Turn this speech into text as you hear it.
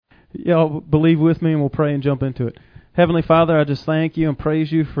y'all believe with me and we'll pray and jump into it. Heavenly Father, I just thank you and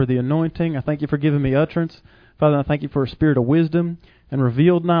praise you for the anointing. I thank you for giving me utterance. Father, I thank you for a spirit of wisdom and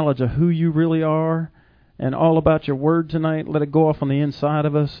revealed knowledge of who you really are and all about your word tonight. Let it go off on the inside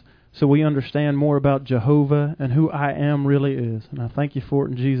of us so we understand more about Jehovah and who I am really is. And I thank you for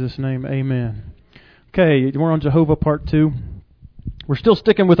it in Jesus' name. Amen. Okay, we're on Jehovah part 2. We're still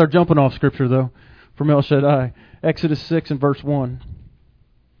sticking with our jumping off scripture, though, from El Shaddai. Exodus 6 and verse 1.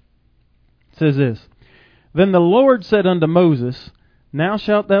 It says this, Then the Lord said unto Moses, Now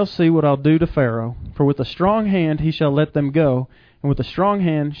shalt thou see what I'll do to Pharaoh, for with a strong hand he shall let them go, and with a strong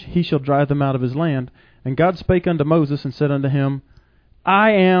hand he shall drive them out of his land. And God spake unto Moses and said unto him,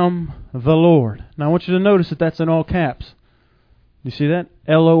 I am the Lord. Now I want you to notice that that's in all caps. You see that?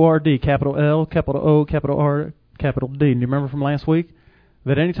 L-O-R-D, capital L, capital O, capital R, capital D. And you remember from last week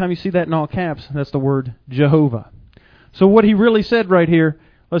that anytime you see that in all caps, that's the word Jehovah. So what he really said right here,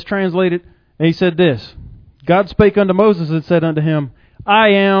 let's translate it. He said this, God spake unto Moses and said unto him, I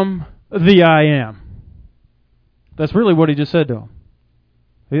am the I am. That's really what he just said to him.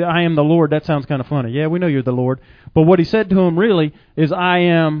 I am the Lord. That sounds kind of funny. Yeah, we know you're the Lord. But what he said to him really is, I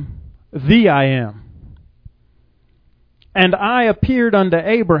am the I am. And I appeared unto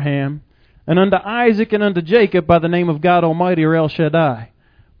Abraham, and unto Isaac, and unto Jacob by the name of God Almighty, or El Shaddai.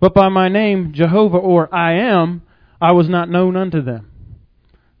 But by my name, Jehovah, or I am, I was not known unto them.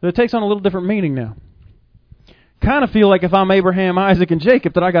 So it takes on a little different meaning now. Kind of feel like if I'm Abraham, Isaac, and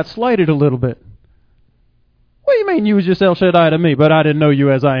Jacob, that I got slighted a little bit. What do you mean you was just El Shaddai to me, but I didn't know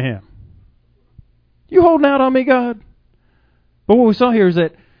you as I am? You holding out on me, God? But what we saw here is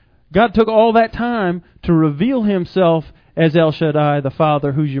that God took all that time to reveal himself as El Shaddai, the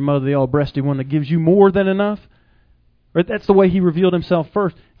Father, who's your mother, the all-breasty one that gives you more than enough. Right? That's the way he revealed himself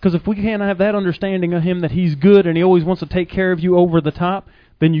first. Because if we can't have that understanding of him that he's good and he always wants to take care of you over the top,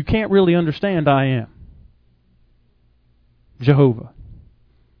 then you can't really understand I am. Jehovah.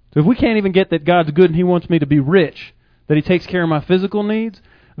 So if we can't even get that God's good and he wants me to be rich, that he takes care of my physical needs,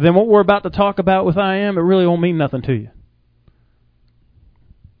 then what we're about to talk about with I am, it really won't mean nothing to you.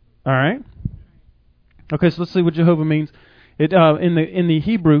 All right? Okay, so let's see what Jehovah means. It in the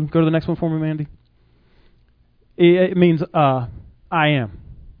Hebrew, go to the next one for me, Mandy. It means I am.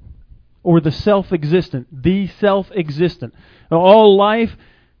 Or the self-existent. The self-existent. All life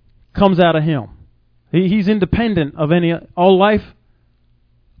comes out of him. He's independent of all life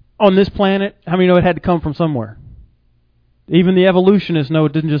on this planet. How many know it had to come from somewhere? Even the evolutionists know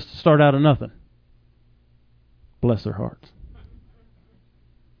it didn't just start out of nothing. Bless their hearts.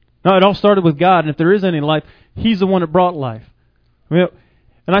 No, it all started with God, and if there is any life, he's the one that brought life. And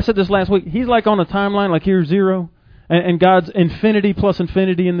I said this last week, he's like on a timeline, like here's zero, and God's infinity plus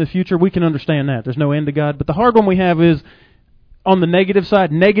infinity in the future. We can understand that. There's no end to God. But the hard one we have is on the negative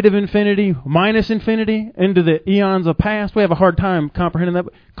side, negative infinity, minus infinity, into the eons of past. We have a hard time comprehending that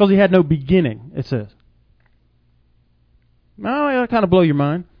because he had no beginning, it says. Now, that'll kind of blow your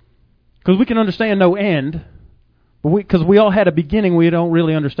mind. Because we can understand no end, but because we all had a beginning, we don't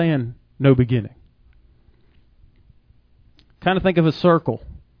really understand no beginning. Kind of think of a circle.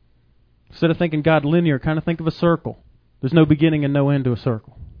 Instead of thinking God linear, kind of think of a circle. There's no beginning and no end to a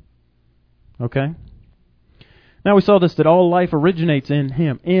circle. Okay? Now we saw this, that all life originates in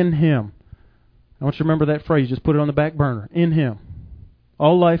him. In him. I want you to remember that phrase. Just put it on the back burner. In him.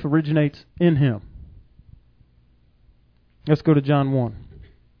 All life originates in him. Let's go to John 1.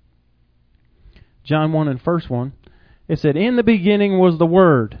 John 1 and verse 1. It said, In the beginning was the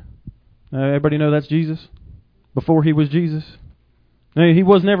Word. Now, everybody know that's Jesus? Before he was Jesus? Now, he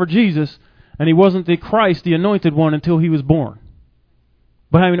was never Jesus, and he wasn't the Christ, the anointed one, until he was born.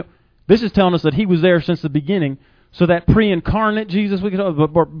 But I mean, this is telling us that he was there since the beginning. So that pre-incarnate Jesus, we could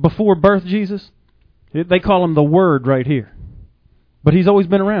call, before birth Jesus, they call him the Word right here. But he's always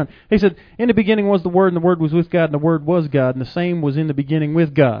been around. He said, In the beginning was the Word, and the Word was with God, and the Word was God, and the same was in the beginning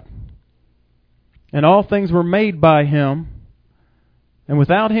with God. And all things were made by him, and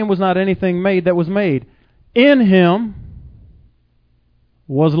without him was not anything made that was made. In him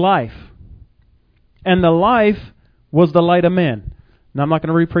was life, and the life was the light of men. Now, I'm not going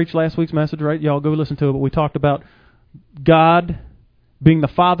to re-preach last week's message, right? Y'all go listen to it, but we talked about God being the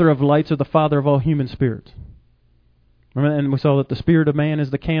Father of lights, or the Father of all human spirits. Remember, and we saw that the spirit of man is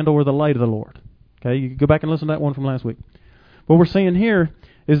the candle or the light of the Lord. Okay, you can go back and listen to that one from last week. What we're seeing here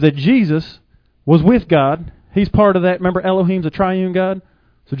is that Jesus was with God. He's part of that. Remember, Elohim's a triune God?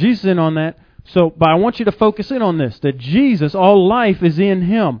 So Jesus is in on that. But I want you to focus in on this, that Jesus, all life is in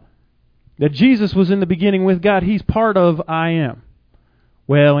him. That Jesus was in the beginning with God. He's part of I am.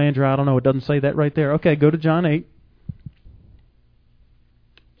 Well, Andrew, I don't know. It doesn't say that right there. Okay, go to John 8.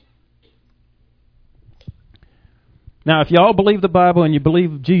 Now, if you all believe the Bible and you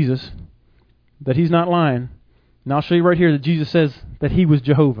believe Jesus, that he's not lying, and I'll show you right here that Jesus says that he was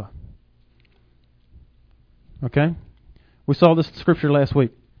Jehovah. Okay? We saw this scripture last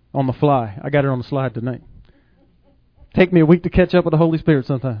week on the fly. I got it on the slide tonight. Take me a week to catch up with the Holy Spirit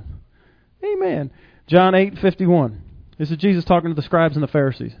sometime. Amen. John 8:51. This is Jesus talking to the scribes and the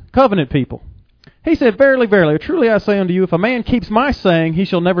Pharisees. Covenant people. He said, "Verily, verily, truly I say unto you, if a man keeps my saying, he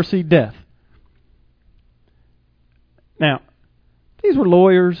shall never see death." Now, these were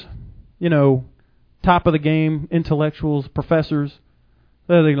lawyers, top of the game, intellectuals, professors.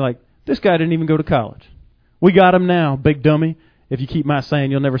 They're like, this guy didn't even go to college. We got him now, big dummy. If you keep my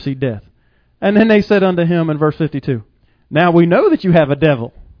saying, you'll never see death. And then they said unto him in verse 52, "Now we know that you have a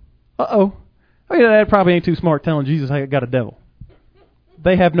devil." Uh-oh. Oh, yeah, that probably ain't too smart telling Jesus I got a devil.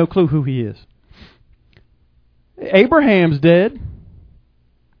 They have no clue who he is. Abraham's dead.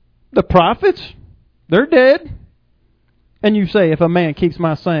 The prophets, they're dead. And you say, if a man keeps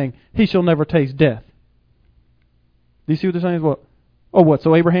my saying, he shall never taste death. Do you see what they're saying? What? Oh, what?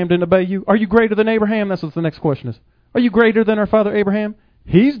 So Abraham didn't obey you? Are you greater than Abraham? That's what the next question is. Are you greater than our father Abraham?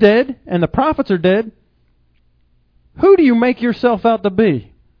 He's dead, and the prophets are dead. Who do you make yourself out to be?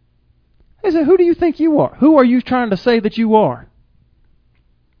 He said, who do you think you are? Who are you trying to say that you are?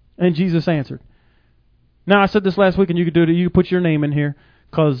 And Jesus answered. Now, I said this last week, and you could do it. You could put your name in here,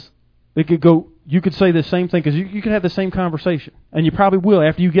 because it could go. You could say the same thing, because you could have the same conversation, and you probably will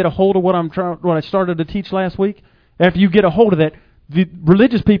after you get a hold of what I started to teach last week. After you get a hold of that, the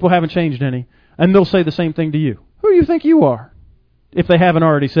religious people haven't changed any, and they'll say the same thing to you. Who do you think you are? If they haven't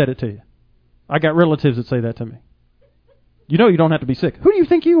already said it to you. I got relatives that say that to me. You don't have to be sick. Who do you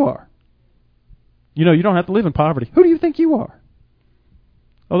think you are? You don't have to live in poverty. Who do you think you are?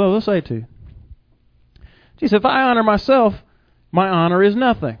 Although they'll say it to you. Jesus, if I honor myself, my honor is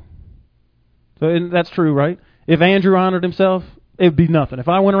nothing. So and that's true, right? If Andrew honored himself, it'd be nothing. If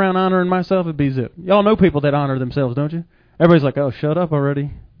I went around honoring myself, it'd be zip. Y'all know people that honor themselves, don't you? Everybody's like, oh, shut up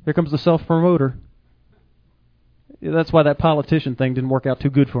already. Here comes the self-promoter. That's why that politician thing didn't work out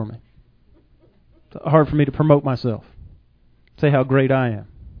too good for me. It's hard for me to promote myself. Say how great I am.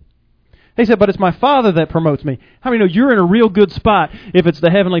 He said, but it's my Father that promotes me. How many know you're in a real good spot if it's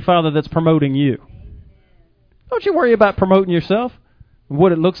the Heavenly Father that's promoting you? Don't you worry about promoting yourself,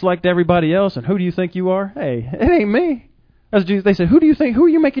 what it looks like to everybody else, and who do you think you are? Hey, it ain't me. As Jesus, they said, who are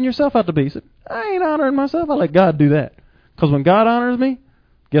you making yourself out to be? He said, I ain't honoring myself. I let God do that. Because when God honors me,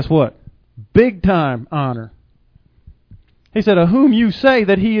 guess what? Big time honor. He said, of whom you say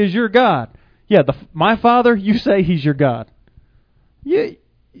that he is your God. Yeah, my Father, you say he's your God.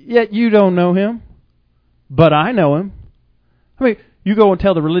 Yet you don't know him, but I know him. I mean, you go and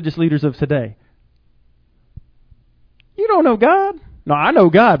tell the religious leaders of today, you don't know God? No, I know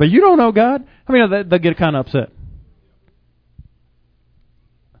God, but you don't know God? I mean, they'll get kind of upset.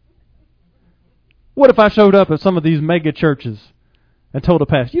 What if I showed up at some of these mega churches and told a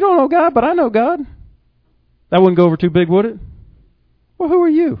pastor, you don't know God, but I know God? That wouldn't go over too big, would it? Well, who are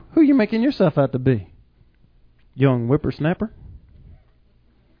you? Who are you making yourself out to be? Young whippersnapper?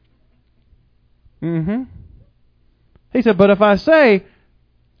 He said, but if I say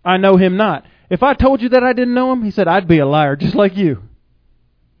I know him not, if I told you that I didn't know him, he said, I'd be a liar just like you.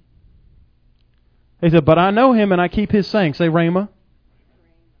 He said, but I know him and I keep his saying. Say rhema.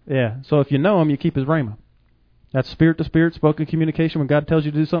 Yeah, so if you know him, you keep his rhema. That's spirit to spirit, spoken communication. When God tells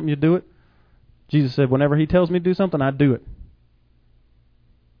you to do something, you do it. Jesus said, whenever he tells me to do something, I do it.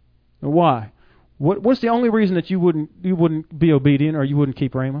 Why? What's the only reason that you wouldn't be obedient or you wouldn't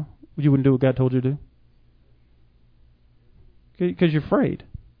keep rhema? You wouldn't do what God told you to do? Because you're afraid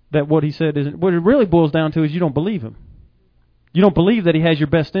that what he said isn't... What it really boils down to is you don't believe him. You don't believe that he has your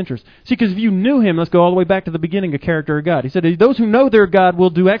best interest. See, because if you knew him, let's go all the way back to the beginning of character of God. He said, those who know their God will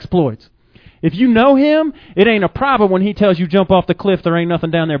do exploits. If you know him, it ain't a problem when he tells you jump off the cliff, there ain't nothing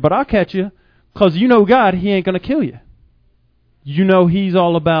down there, but I'll catch you. Because you know God, he ain't going to kill you. You know he's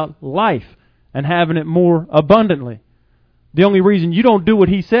all about life and having it more abundantly. The only reason you don't do what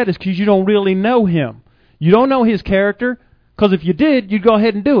he said is because you don't really know him. You don't know his character, because if you did, you'd go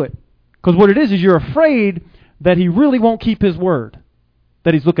ahead and do it. Because what it is you're afraid that he really won't keep his word,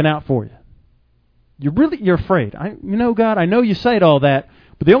 that he's looking out for you. You're afraid. God, I know you said all that,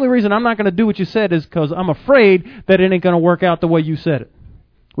 but the only reason I'm not going to do what you said is because I'm afraid that it ain't going to work out the way you said it.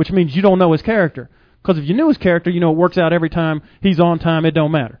 Which means you don't know his character. Because if you knew his character, it works out every time. He's on time, it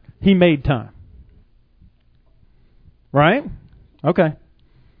don't matter. He made time. Right? Okay.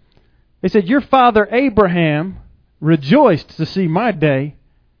 They said, your father Abraham rejoiced to see my day.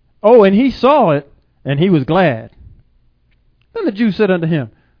 Oh, and he saw it, and he was glad. Then the Jews said unto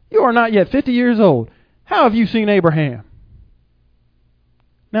him, you are not yet 50 years old. how have you seen Abraham?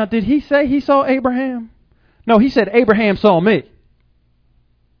 Now, did he say he saw Abraham? No, he said Abraham saw me.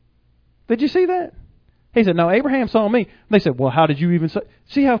 Did you see that? He said, no, Abraham saw me. They said, well, how did you even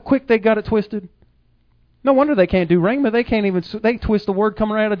see how quick they got it twisted? No wonder they can't do Rhema. They twist the word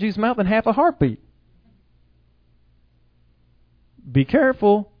coming out of Jesus' mouth in half a heartbeat. Be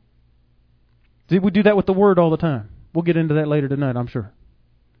careful. See, we do that with the word all the time. We'll get into that later tonight, I'm sure.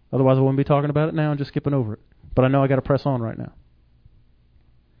 Otherwise, I wouldn't be talking about it now and just skipping over it. But I know I got to press on right now.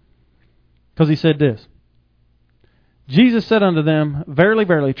 Because he said this. Jesus said unto them, verily,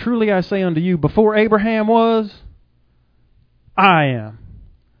 verily, truly I say unto you, before Abraham was, I am.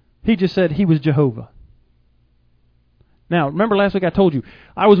 He just said he was Jehovah. Now, remember last week I told you,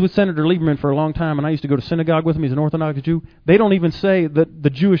 I was with Senator Lieberman for a long time, and I used to go to synagogue with him. He's an Orthodox Jew. They don't even say that the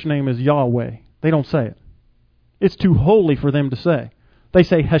Jewish name is Yahweh. They don't say it. It's too holy for them to say. They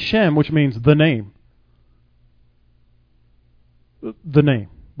say Hashem, which means the name. The name.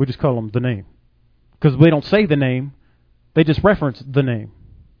 We just call them the name. Because they don't say the name. They just reference the name.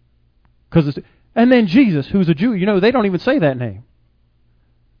 And then Jesus, who's a Jew, they don't even say that name.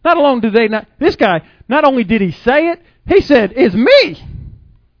 Not alone do they not... This guy, not only did he say it, he said, it's me!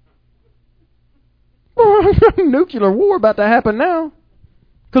 Nuclear war about to happen now.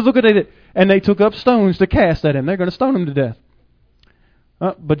 Because look what they did. And they took up stones to cast at him. They're going to stone him to death.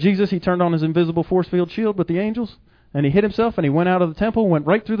 But Jesus, he turned on his invisible force field shield with the angels, and he hit himself, and he went out of the temple, went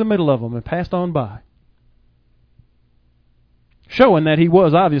right through the middle of them, and passed on by. Showing that he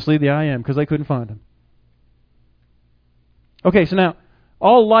was obviously the I Am, because they couldn't find him. Okay, so now,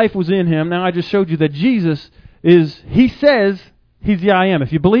 all life was in him. Now I just showed you that Jesus he says he's the I Am.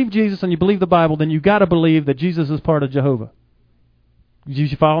 If you believe Jesus and you believe the Bible, then you've got to believe that Jesus is part of Jehovah. You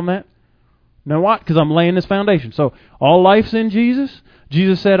follow that? Now what? Because I'm laying this foundation. So, all life's in Jesus.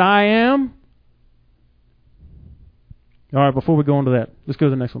 Jesus said, I am. All right, before we go on to that, let's go to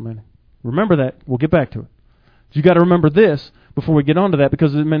the next one, man. Remember that. We'll get back to it. You got to remember this before we get on to that,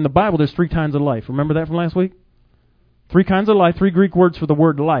 because in the Bible there's 3 kinds of life. Remember that from last week? 3 kinds of life, 3 Greek words for the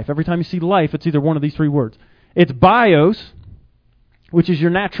word life. Every time you see life, it's either one of these 3 words. It's bios, which is your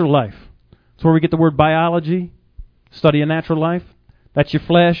natural life. That's where we get the word biology, study of natural life. That's your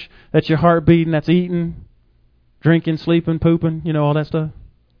flesh, that's your heart beating, that's eating, drinking, sleeping, pooping, all that stuff.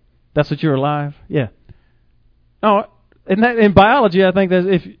 That's what you're alive. Yeah. Oh, in biology, I think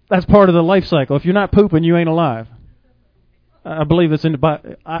that's part of the life cycle. If you're not pooping, you ain't alive. I believe it's in the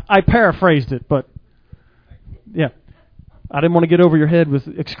Bible. I paraphrased it, but yeah. I didn't want to get over your head with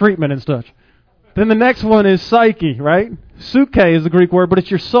excrement and such. Then the next one is psyche, right? Psyche is the Greek word, but it's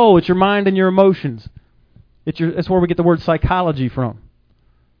your soul, it's your mind and your emotions. It's where we get the word psychology from.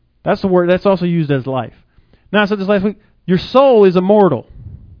 That's the word that's also used as life. Now, I said this last week, your soul is immortal.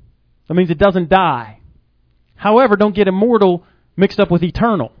 That means it doesn't die. However, don't get immortal mixed up with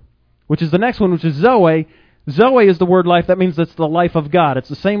eternal, which is the next one, which is Zoe. Zoe is the word life. That means that's the life of God. It's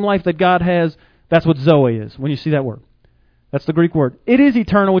the same life that God has. That's what Zoe is, when you see that word. That's the Greek word. It is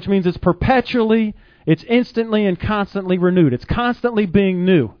eternal, which means it's perpetually, it's instantly and constantly renewed. It's constantly being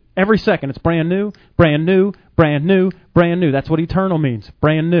new. Every second, it's brand new, brand new, brand new, brand new. That's what eternal means,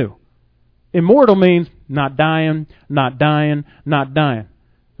 brand new. Immortal means not dying, not dying, not dying.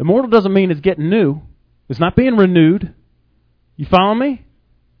 Immortal doesn't mean it's getting new. It's not being renewed. You follow me?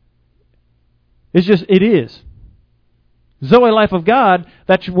 It's just, it is. Zoe, life of God,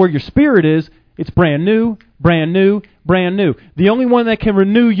 that's where your spirit is. It's brand new, brand new, brand new. The only one that can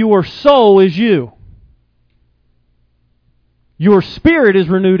renew your soul is you. Your spirit is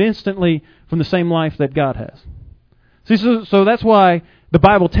renewed instantly from the same life that God has. See, so that's why the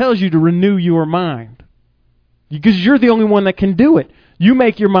Bible tells you to renew your mind. Because you're the only one that can do it. You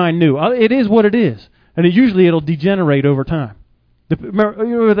make your mind new. It is what it is. And it'll degenerate over time.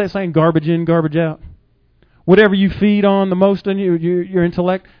 Remember that saying, garbage in, garbage out? Whatever you feed on the most in your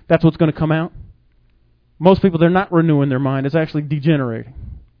intellect, that's what's going to come out. Most people, they're not renewing their mind. It's actually degenerating.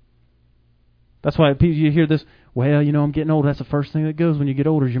 That's why you hear this, well, I'm getting old. That's the first thing that goes when you get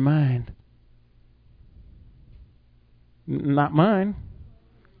older is your mind. Not mine.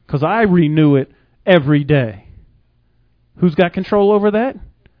 Because I renew it every day. Who's got control over that?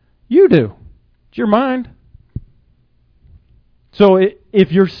 You do. It's your mind. So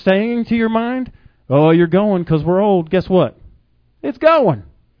if you're saying to your mind, oh, you're going because we're old, guess what? It's going.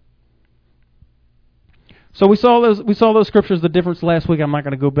 So we saw those scriptures, the difference last week. I'm not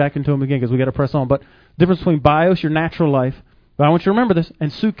going to go back into them again because we got to press on. But the difference between bios, your natural life, but I want you to remember this,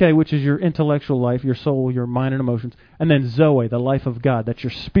 and psyche, which is your intellectual life, your soul, your mind and emotions, and then Zoe, the life of God, that's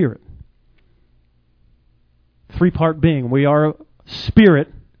your spirit. 3-part being. We are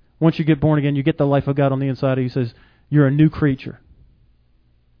spirit, Once you get born again, you get the life of God on the inside of you. He says, you're a new creature.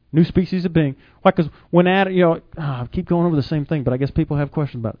 New species of being. Why? Because when Adam, I keep going over the same thing, but I guess people have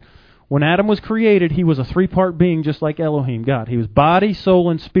questions about it. When Adam was created, he was a three-part being just like Elohim, God. He was body, soul,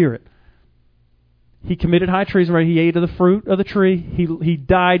 and spirit. He committed high treason, right? He ate of the fruit of the tree. He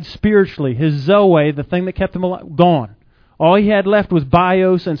died spiritually. His Zoe, the thing that kept him alive, gone. All he had left was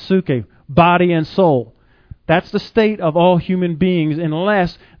bios and suke, body and soul. That's the state of all human beings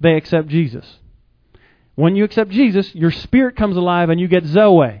unless they accept Jesus. When you accept Jesus, your spirit comes alive and you get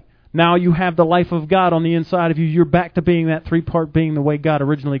Zoe. Now you have the life of God on the inside of you. You're back to being that three-part being the way God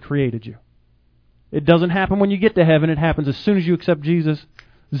originally created you. It doesn't happen when you get to heaven. It happens as soon as you accept Jesus.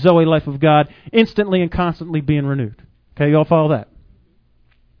 Zoe, life of God, instantly and constantly being renewed. Okay, you all follow that?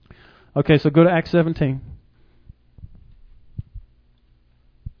 Okay, so go to Acts 17.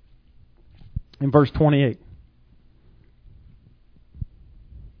 In verse 28.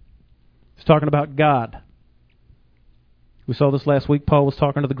 He's talking about God. We saw this last week. Paul was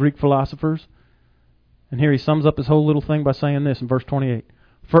talking to the Greek philosophers. And here he sums up his whole little thing by saying this in verse 28.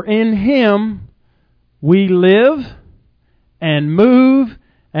 For in Him we live and move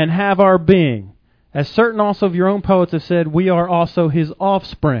and have our being. As certain also of your own poets have said, we are also His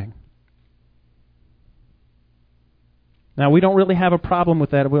offspring. Now, we don't really have a problem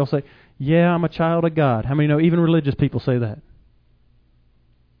with that. We'll say, yeah, I'm a child of God. How many know even religious people say that?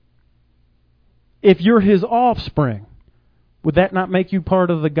 If you're His offspring, would that not make you part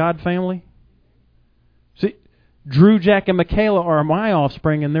of the God family? See, Drew, Jack, and Michaela are my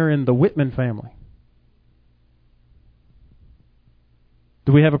offspring, and they're in the Whitman family.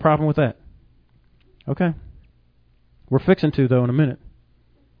 Do we have a problem with that? Okay. We're fixing to, though, in a minute.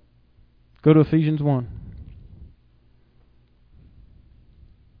 Go to Ephesians 1.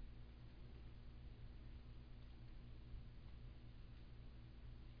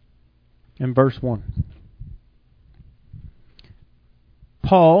 In verse 1.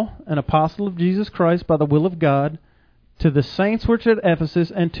 Paul, an apostle of Jesus Christ by the will of God, to the saints which are at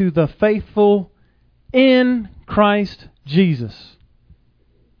Ephesus, and to the faithful in Christ Jesus.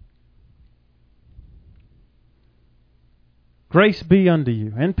 Grace be unto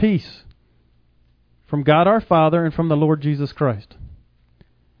you, and peace, from God our Father and from the Lord Jesus Christ.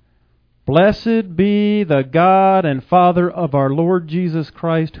 Blessed be the God and Father of our Lord Jesus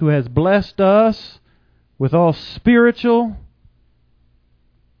Christ, who has blessed us with all spiritual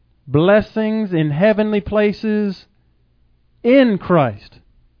blessings in heavenly places in Christ.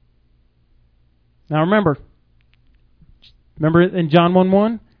 Now remember in John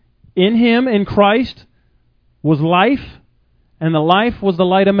 1:1, in Him, in Christ, was life, and the life was the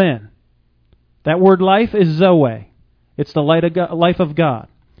light of men. That word life is Zoe. It's the life of God.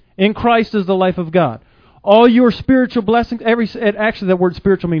 In Christ is the life of God. All your spiritual blessings, actually that word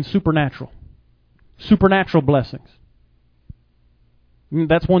spiritual means supernatural. Supernatural blessings.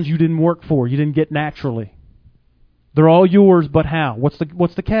 That's ones you didn't work for, you didn't get naturally. They're all yours, but how? What's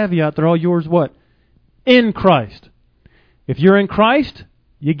the caveat? They're all yours what? In Christ. If you're in Christ,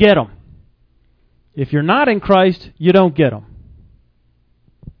 you get them. If you're not in Christ, you don't get them.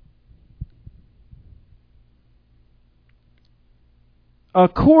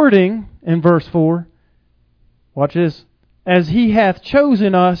 According, in verse 4, watch this, as He hath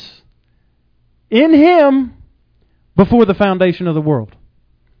chosen us in Him before the foundation of the world,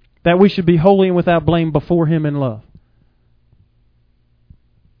 that we should be holy and without blame before Him in love.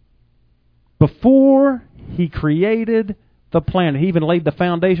 Before He created the planet, He even laid the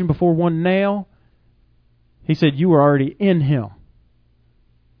foundation before one nail. He said, you were already in Him.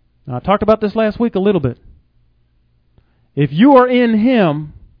 Now, I talked about this last week a little bit. If you are in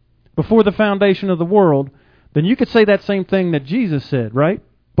Him before the foundation of the world, then you could say that same thing that Jesus said, right?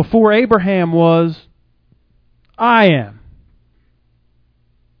 Before Abraham was, I am.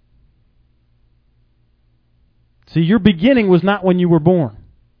 See, your beginning was not when you were born.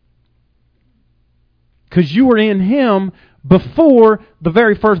 Because you were in Him before the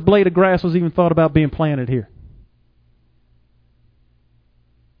very first blade of grass was even thought about being planted here.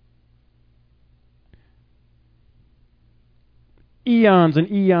 Eons and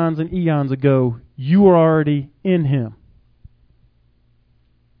eons and eons ago, you were already in Him.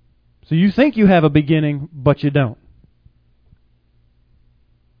 So you think you have a beginning, but you don't.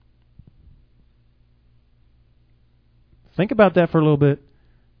 Think about that for a little bit.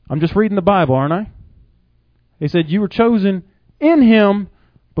 I'm just reading the Bible, aren't I? He said you were chosen in Him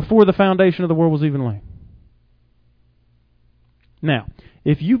before the foundation of the world was even laid. Now,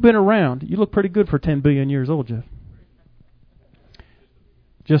 if you've been around, you look pretty good for 10 billion years old, Jeff.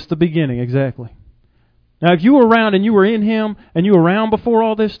 Just the beginning, exactly. Now, if you were around and you were in Him and you were around before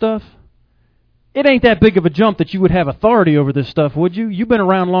all this stuff, it ain't that big of a jump that you would have authority over this stuff, would you? You've been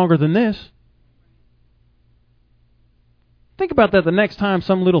around longer than this. Think about that the next time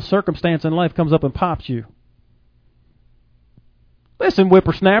some little circumstance in life comes up and pops you. Listen,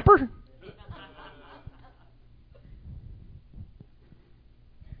 whippersnapper.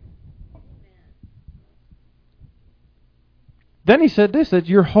 Then he said this, that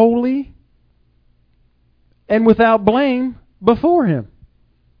you're holy and without blame before Him.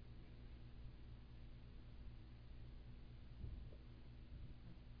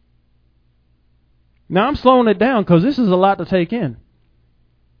 Now, I'm slowing it down because this is a lot to take in.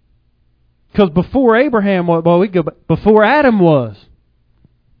 Because before Abraham was, before Adam was,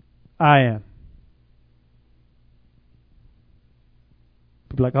 I am.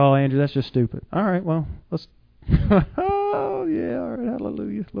 People be like, oh, Andrew, that's just stupid. All right, well, let's... oh, yeah, all right,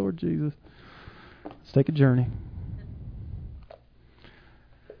 hallelujah, Lord Jesus. Let's take a journey.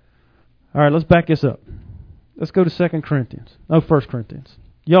 All right, let's back this up. Let's go to 2 Corinthians. No, 1 Corinthians.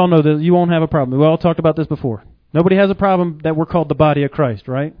 Y'all know that you won't have a problem. We all talked about this before. Nobody has a problem that we're called the body of Christ,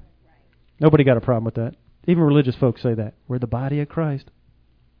 right? Nobody got a problem with that. Even religious folks say that. We're the body of Christ.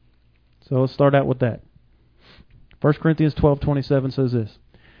 So let's start out with that. 1 Corinthians 12:27 says this.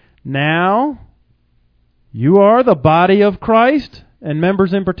 Now, you are the body of Christ and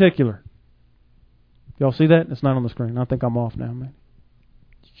members in particular. Y'all see that? It's not on the screen. I think I'm off now, man.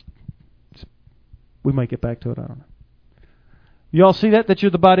 We might get back to it. I don't know. Y'all see that? That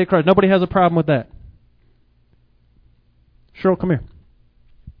you're the body of Christ. Nobody has a problem with that. Cheryl, come here.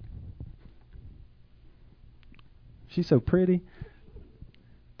 She's so pretty.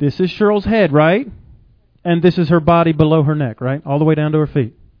 This is Cheryl's head, right? And this is her body below her neck, right? All the way down to her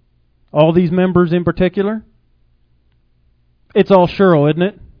feet. All these members in particular. It's all Cheryl, isn't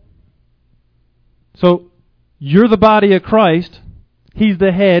it? So, you're the body of Christ. He's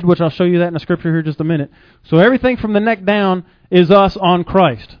the head, which I'll show you that in the scripture here in just a minute. So everything from the neck down is us on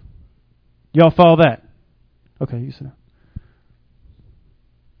Christ. Y'all follow that? Okay, you sit down.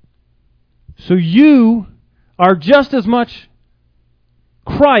 So you are just as much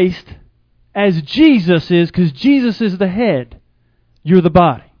Christ as Jesus is, because Jesus is the head. You're the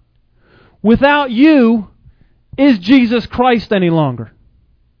body. Without you, is Jesus Christ any longer?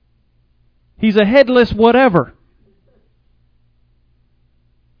 He's a headless whatever.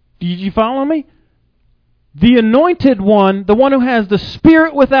 Did you follow me? The anointed one, the one who has the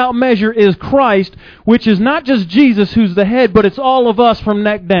Spirit without measure, is Christ, which is not just Jesus who's the head, but it's all of us from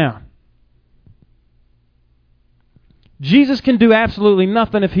neck down. Jesus can do absolutely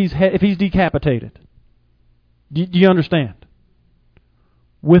nothing if he's decapitated. Do you understand?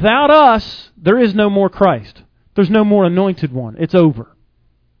 Without us, there is no more Christ. There's no more anointed one. It's over.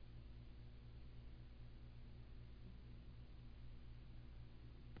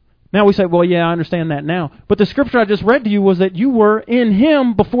 Now we say, well, yeah, I understand that now. But the scripture I just read to you was that you were in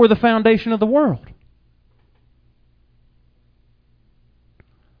Him before the foundation of the world.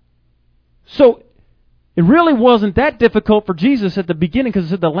 So it really wasn't that difficult for Jesus at the beginning, because it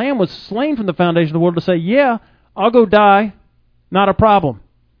said the Lamb was slain from the foundation of the world, to say, yeah, I'll go die, not a problem.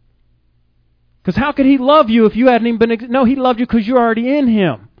 Because how could He love you if you hadn't even been... No, He loved you because you're already in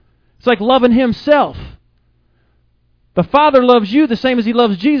Him. It's like loving Himself. The Father loves you the same as He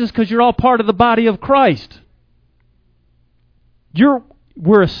loves Jesus, because you're all part of the body of Christ.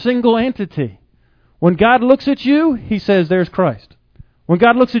 We're a single entity. When God looks at you, He says, there's Christ. When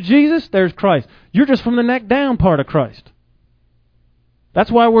God looks at Jesus, there's Christ. You're just from the neck down part of Christ. That's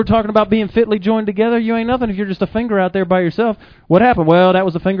why we're talking about being fitly joined together. You ain't nothing if you're just a finger out there by yourself. What happened? Well, that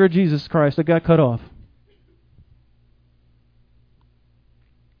was the finger of Jesus Christ that got cut off.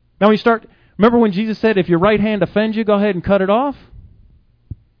 Now we start... Remember when Jesus said, if your right hand offends you, go ahead and cut it off?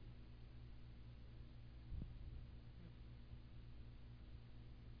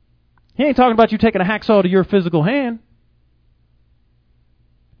 He ain't talking about you taking a hacksaw to your physical hand.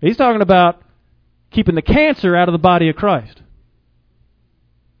 He's talking about keeping the cancer out of the body of Christ.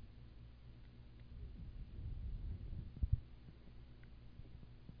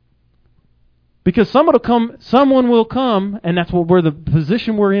 Because someone will come, and that's what we're the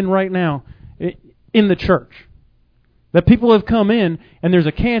position we're in right now in the church. That people have come in, and there's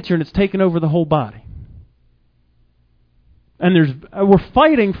a cancer, and it's taken over the whole body. And we're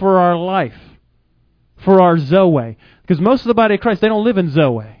fighting for our life, for our Zoe. Because most of the body of Christ, they don't live in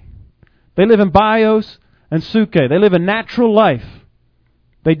Zoe. They live in bios and suke. They live a natural life.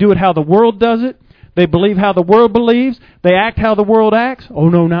 They do it how the world does it. They believe how the world believes. They act how the world acts. Oh,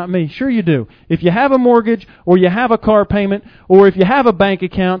 no, not me. Sure you do. If you have a mortgage, or you have a car payment, or if you have a bank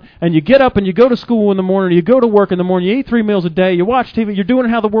account, and you get up and you go to school in the morning, or you go to work in the morning, you eat 3 meals a day, you watch TV, you're doing it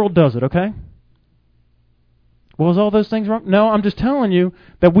how the world does it, okay? Well, is all those things wrong? No, I'm just telling you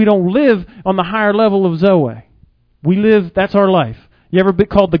that we don't live on the higher level of Zoe. We live, that's our life. You ever been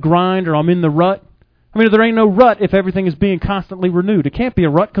called the grind, or I'm in the rut? I mean, there ain't no rut if everything is being constantly renewed. It can't be a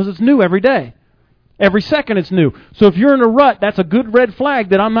rut because it's new every day. Every second it's new. So if you're in a rut, that's a good red flag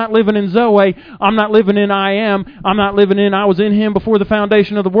that I'm not living in Zoe. I'm not living in I am. I'm not living in I was in Him before the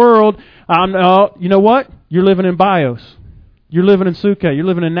foundation of the world. You know what? You're living in bios. You're living in suke. You're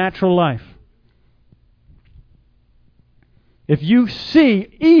living in natural life. If you see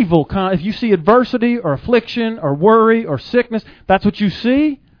evil, if you see adversity or affliction or worry or sickness, that's what you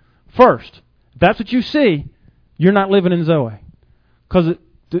see first. If that's what you see, you're not living in Zoe. Because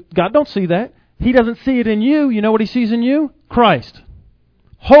God don't see that. He doesn't see it in you. You know what He sees in you? Christ.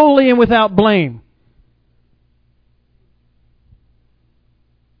 Holy and without blame.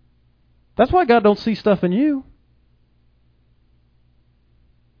 That's why God don't see stuff in you.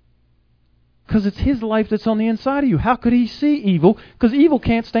 Because it's His life that's on the inside of you. How could He see evil? Because evil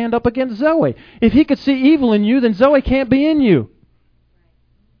can't stand up against Zoe. If He could see evil in you, then Zoe can't be in you.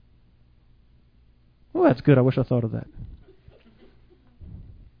 Well, that's good. I wish I thought of that.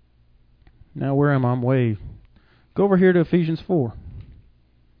 Now, where am I? I'm way. Go over here to Ephesians 4.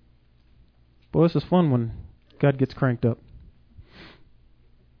 Boy, this is fun when God gets cranked up.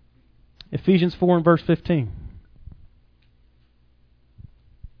 Ephesians 4 and verse 15.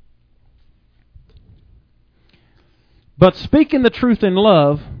 But speaking the truth in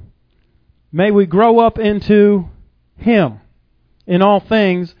love, may we grow up into Him in all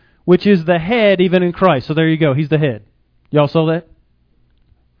things, which is the head even in Christ. So there you go. He's the head. Y'all saw that?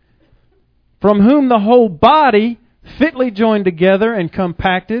 From whom the whole body, fitly joined together and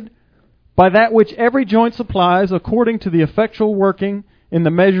compacted, by that which every joint supplies, according to the effectual working in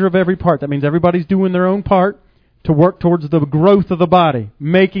the measure of every part. That means everybody's doing their own part to work towards the growth of the body,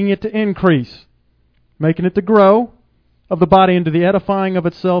 making it to increase, making it to grow of the body into the edifying of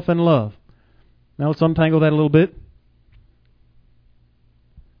itself in love. Now let's untangle that a little bit.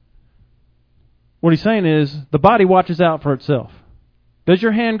 What he's saying is, the body watches out for itself. Does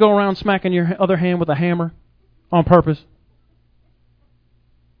your hand go around smacking your other hand with a hammer on purpose?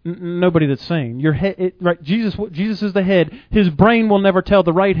 Nobody that's sane. Your head, right? Jesus is the head. His brain will never tell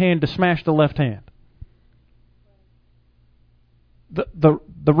the right hand to smash the left hand. The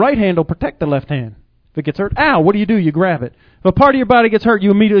right hand will protect the left hand. If it gets hurt, ow, what do? You grab it. If a part of your body gets hurt,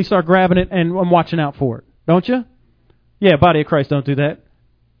 you immediately start grabbing it and I'm watching out for it. Don't you? Yeah, body of Christ don't do that.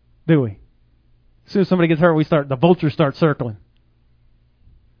 Do we? As soon as somebody gets hurt, the vultures start circling.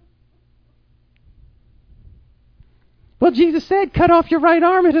 Well, Jesus said, cut off your right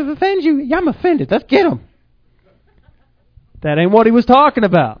arm if it offends you. Yeah, I'm offended. Let's get him. That ain't what He was talking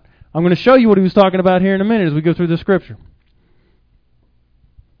about. I'm going to show you what He was talking about here in a minute as we go through the Scripture.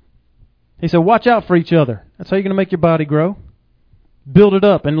 He said, watch out for each other. That's how you're going to make your body grow. Build it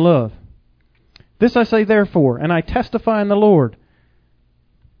up in love. This I say therefore, and I testify in the Lord,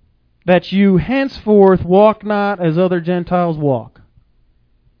 that you henceforth walk not as other Gentiles walk.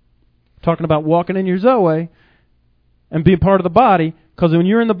 Talking about walking in your Zoe and being part of the body, because when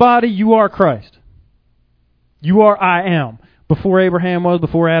you're in the body, you are Christ. You are I am. Before Abraham was,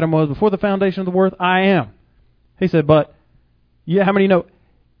 before Adam was, before the foundation of the world, I am. He said, but, yeah, how many know?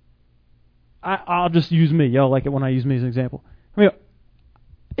 I'll just use me. Y'all like it when I use me as an example. I mean,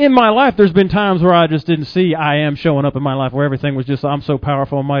 in my life, there's been times where I just didn't see I am showing up in my life, where everything was just, I'm so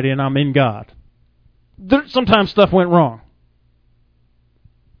powerful and mighty and I'm in God. Sometimes stuff went wrong.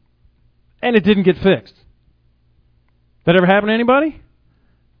 And it didn't get fixed. That ever happen to anybody?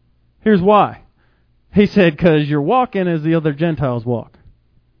 Here's why. He said, because you're walking as the other Gentiles walk.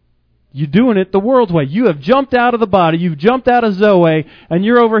 You're doing it the world's way. You have jumped out of the body. You've jumped out of Zoe. And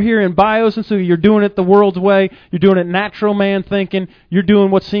you're over here in bios and suke. You're doing it the world's way. You're doing it natural man thinking. You're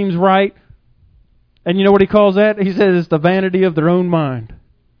doing what seems right. And you know what he calls that? He says it's the vanity of their own mind.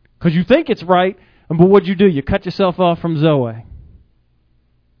 Because you think it's right. But what'd you do? You cut yourself off from Zoe.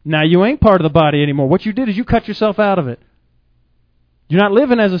 Now you ain't part of the body anymore. What you did is you cut yourself out of it. You're not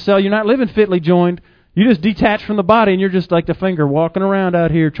living as a cell. You're not living fitly joined. You just detach from the body and you're just like the finger walking around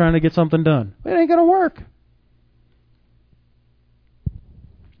out here trying to get something done. It ain't going to work.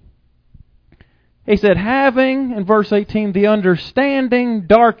 He said, having, in verse 18, the understanding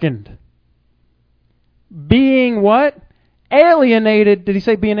darkened. Being what? Alienated. Did he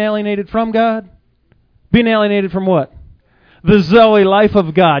say being alienated from God? Being alienated from what? the Zoe life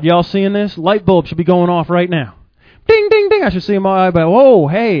of God. Y'all seeing this? Light bulb should be going off right now. Ding, ding, ding. I should see them all. Whoa,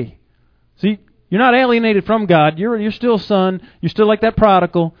 hey. See, you're not alienated from God. You're still son. You're still like that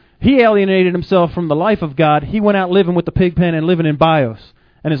prodigal. He alienated himself from the life of God. He went out living with the pig pen and living in bios.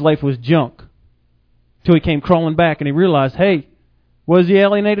 And his life was junk. Till he came crawling back and he realized, hey, was he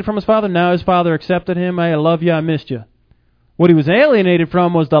alienated from his father? No, his father accepted him. Hey, I love you. I missed you. What he was alienated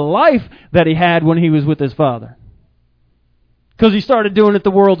from was the life that he had when he was with his father. Because he started doing it the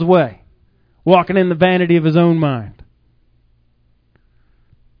world's way. Walking in the vanity of his own mind.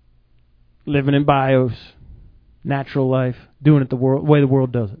 Living in bios. Natural life. Doing it the way the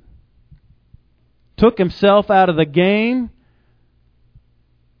world does it. Took himself out of the game.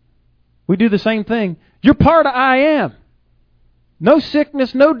 We do the same thing. You're part of I am. No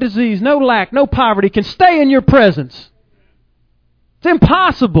sickness, no disease, no lack, no poverty can stay in your presence. It's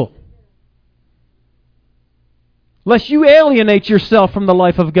impossible. Lest you alienate yourself from the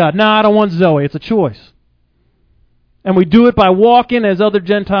life of God. No, I don't want Zoe. It's a choice. And we do it by walking as other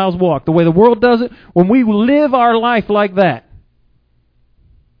Gentiles walk. The way the world does it, when we live our life like that.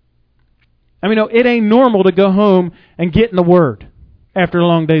 I mean, it ain't normal to go home and get in the Word after a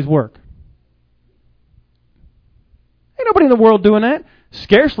long day's work. Ain't nobody in the world doing that.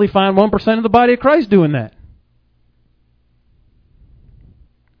 Scarcely find 1% of the body of Christ doing that.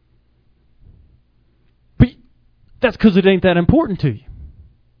 But that's because it ain't that important to you.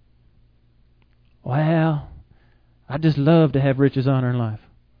 Well, I just love to have riches, honor, and life.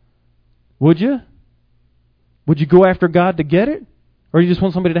 Would you? Would you go after God to get it? Or you just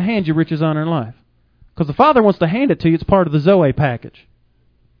want somebody to hand you riches, honor, and life? Because the Father wants to hand it to you. It's part of the Zoe package.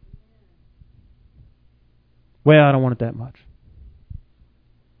 Well, I don't want it that much.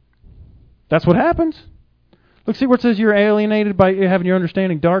 That's what happens. Look, see where it says you're alienated by having your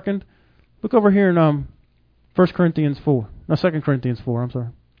understanding darkened? Look over here in 1 Corinthians 4. No, 2 Corinthians 4, I'm sorry.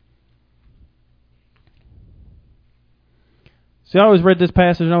 See, I always read this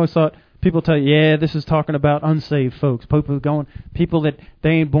passage and I always thought, people tell you, yeah, this is talking about unsaved folks. People that they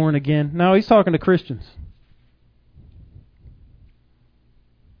ain't born again. No, he's talking to Christians.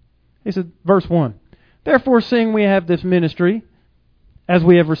 He said, verse 1. Therefore, seeing we have this ministry, as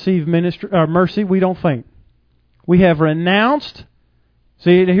we have received mercy, we don't faint. We have renounced.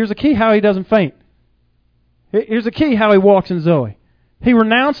 See, here's a key how he doesn't faint. Here's a key how he walks in Zoe. He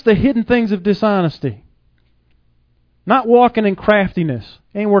renounced the hidden things of dishonesty. Not walking in craftiness.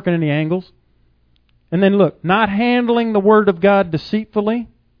 Ain't working any angles. And then look, not handling the word of God deceitfully,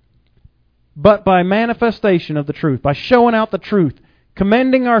 but by manifestation of the truth, by showing out the truth,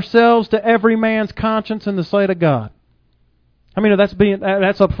 commending ourselves to every man's conscience in the sight of God. I mean,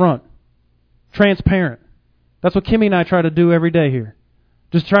 that's up front. Transparent. That's what Kimmy and I try to do every day here.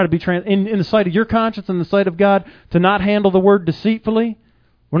 Just try to be in the sight of your conscience, in the sight of God, to not handle the word deceitfully.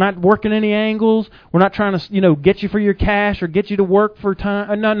 We're not working any angles. We're not trying to, get you for your cash or get you to work for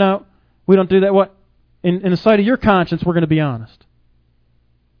time. No. We don't do that. What? In the sight of your conscience, we're going to be honest.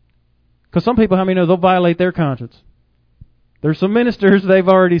 Because some people, they'll violate their conscience. There's some ministers, they've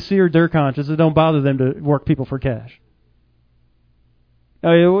already seared their conscience. It don't bother them to work people for cash.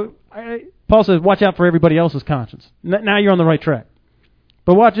 Paul says, watch out for everybody else's conscience. Now you're on the right track.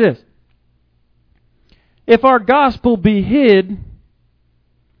 But watch this. If our gospel be hid,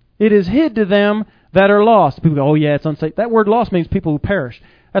 it is hid to them that are lost. People go, oh yeah, it's unsafe. That word lost means people who perish.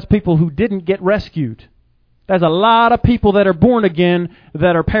 That's people who didn't get rescued. There's a lot of people that are born again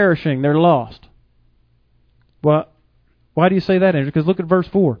that are perishing. They're lost. Well, why do you say that, Andrew? Because look at verse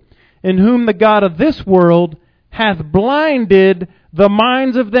 4. In whom the God of this world hath blinded the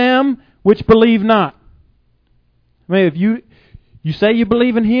minds of them which believe not. I mean, if you say you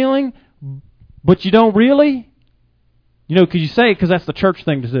believe in healing, but you don't really, because you say it because that's the church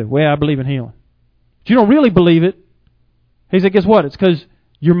thing to do. Well, I believe in healing. But you don't really believe it. He said, guess what? It's because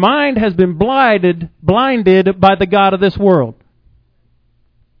your mind has been blinded by the God of this world.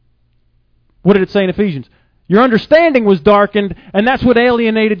 What did it say in Ephesians? Your understanding was darkened, and that's what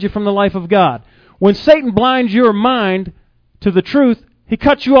alienated you from the life of God. When Satan blinds your mind to the truth, he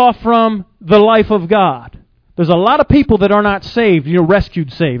cuts you off from the life of God. There's a lot of people that are not saved,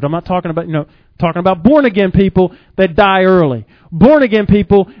 rescued saved. I'm not talking about born again people that die early. Born again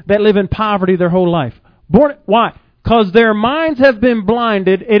people that live in poverty their whole life. Why? Because their minds have been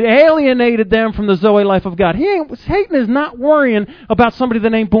blinded. It alienated them from the Zoe life of God. Satan is not worrying about somebody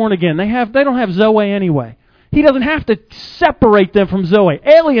that ain't born again. They don't have Zoe anyway. He doesn't have to separate them from Zoe,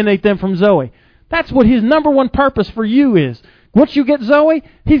 alienate them from Zoe. That's what his number one purpose for you is. Once you get Zoe,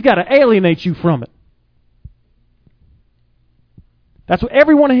 he's got to alienate you from it. That's what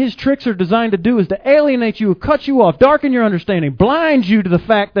every one of his tricks are designed to do, is to alienate you, cut you off, darken your understanding, blind you to the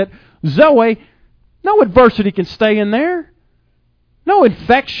fact that Zoe, no adversity can stay in there. No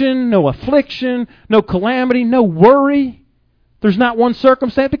infection, no affliction, no calamity, no worry. There's not one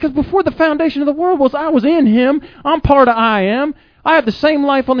circumstance, because before the foundation of the world I was in him. I'm part of I am. I have the same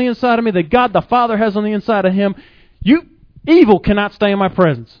life on the inside of me that God the Father has on the inside of him. Evil cannot stay in my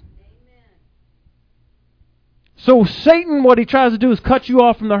presence. So Satan, what he tries to do is cut you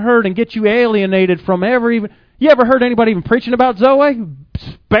off from the herd and get you alienated from You ever heard anybody even preaching about Zoe?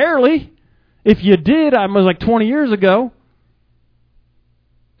 Barely. If you did, I was like 20 years ago.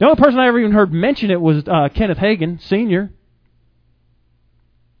 The only person I ever even heard mention it was Kenneth Hagin, Sr.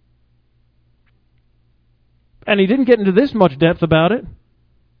 And he didn't get into this much depth about it.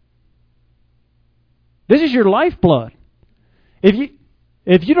 This is your lifeblood.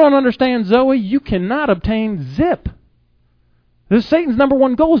 If you don't understand Zoe, you cannot obtain zip. This is Satan's number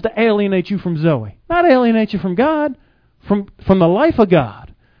one goal, is to alienate you from Zoe. Not alienate you from God, from the life of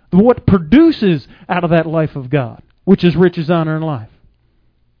God. What produces out of that life of God, which is riches, honor, and life.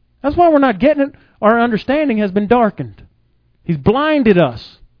 That's why we're not getting it. Our understanding has been darkened. He's blinded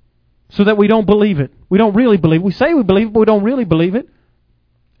us so that we don't believe it. We don't really believe it. We say we believe it, but we don't really believe it.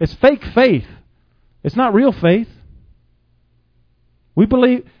 It's fake faith. It's not real faith. We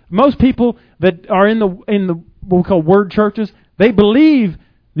believe, most people that are in the what we call word churches, they believe,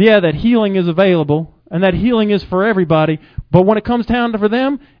 that healing is available and that healing is for everybody. But when it comes down to for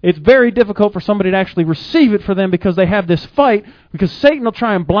them, it's very difficult for somebody to actually receive it for them, because they have this fight, because Satan will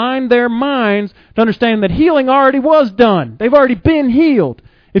try and blind their minds to understand that healing already was done. They've already been healed.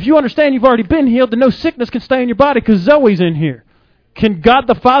 If you understand you've already been healed, then no sickness can stay in your body, because Zoe's in here. Can God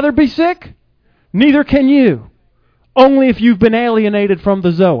the Father be sick? Neither can you. Only if you've been alienated from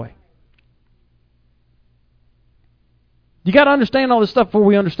the Zoe. You got to understand all this stuff before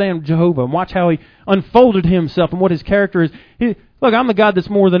we understand Jehovah, and watch how he unfolded himself and what his character is. Look, I'm the God that's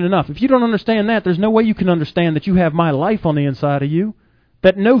more than enough. If you don't understand that, there's no way you can understand that you have my life on the inside of you.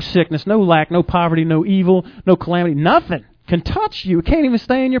 That no sickness, no lack, no poverty, no evil, no calamity, nothing can touch you. It can't even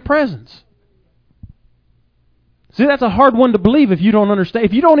stay in your presence. See, that's a hard one to believe if you don't understand.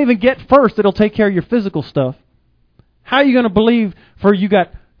 If you don't even get first, it'll take care of your physical stuff. How are you going to believe for you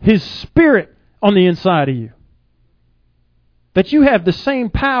got His Spirit on the inside of you? That you have the same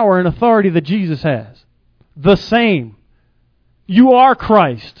power and authority that Jesus has. The same. You are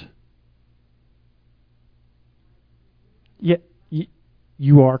Christ. Yet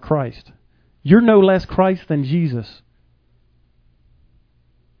you are Christ. You're no less Christ than Jesus.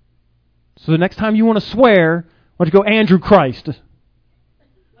 So the next time you want to swear, why don't you go Andrew Christ?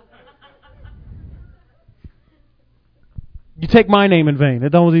 You take my name in vain. It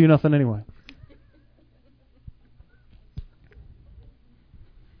don't do you nothing anyway.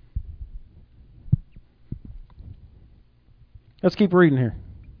 Let's keep reading here.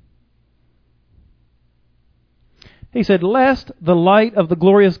 He said, lest the light of the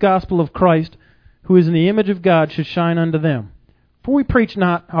glorious gospel of Christ, who is in the image of God, should shine unto them. For we preach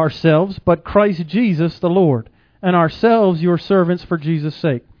not ourselves, but Christ Jesus the Lord, and ourselves your servants for Jesus'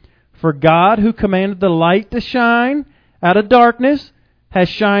 sake. For God, who commanded the light to shine out of darkness, has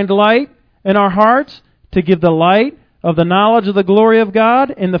shined light in our hearts to give the light of the knowledge of the glory of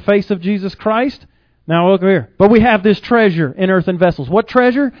God in the face of Jesus Christ. Now look here. But we have this treasure in earthen vessels. What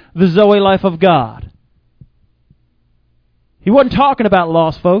treasure? The Zoe life of God. He wasn't talking about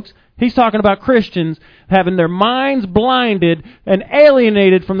lost folks. He's talking about Christians having their minds blinded and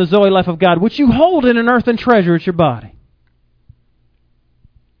alienated from the Zoe life of God, which you hold in an earthen treasure at your body.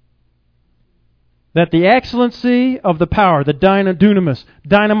 That the excellency of the power, the dunamis,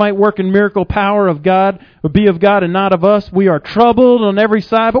 dynamite working miracle power of God, would be of God and not of us. We are troubled on every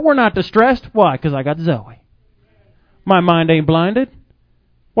side, but we're not distressed. Why? Because I got Zoe. My mind ain't blinded.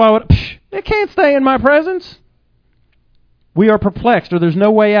 Why would it can't stay in my presence. We are perplexed, or there's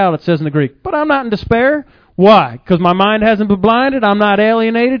no way out, it says in the Greek. But I'm not in despair. Why? Because my mind hasn't been blinded. I'm not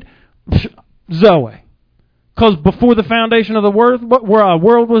alienated. Zoe. Because before the foundation of the world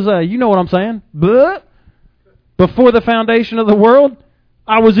was, you know what I'm saying? But before the foundation of the world,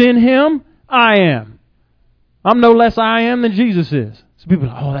 I was in Him. I am. I'm no less I am than Jesus is. So people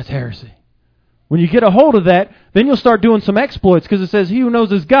are like, oh, that's heresy. When you get a hold of that, then you'll start doing some exploits, because it says, he who knows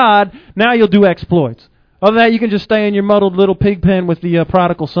his God, now you'll do exploits. Other than that, you can just stay in your muddled little pig pen with the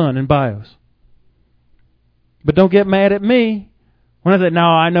prodigal son in BIOS. But don't get mad at me when I say, no,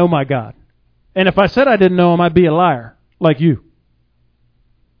 I know my God. And if I said I didn't know Him, I'd be a liar, like you.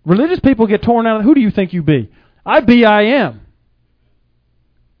 Religious people get torn out of, who do you think you be? I am.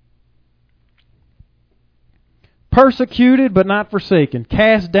 persecuted but not forsaken,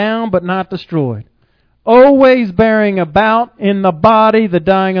 cast down but not destroyed, always bearing about in the body the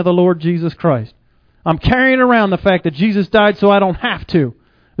dying of the Lord Jesus Christ. I'm carrying around the fact that Jesus died so I don't have to.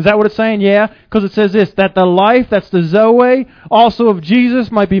 Is that what it's saying? Yeah, because it says this, that the life, that's the Zoe, also of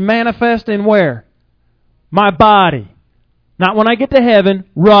Jesus might be manifest in where? My body. Not when I get to heaven,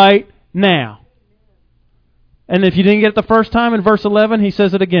 right now. And if you didn't get it the first time, in verse 11, he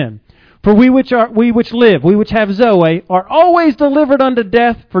says it again. For we which live, we which have Zoe, are always delivered unto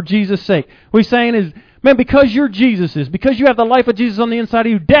death for Jesus' sake. What he's saying is, man, because you're Jesus's, because you have the life of Jesus on the inside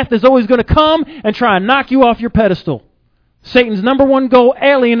of you, death is always going to come and try and knock you off your pedestal. Satan's number one goal,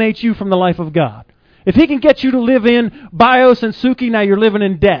 alienate you from the life of God. If he can get you to live in bios and suki, now you're living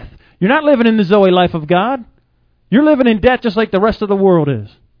in death. You're not living in the Zoe life of God. You're living in death just like the rest of the world is.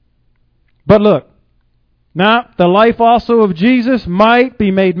 But look, now the life also of Jesus might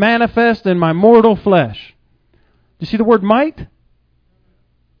be made manifest in my mortal flesh. Do you see the word might?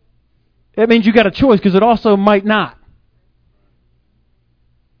 It means you got a choice because it also might not.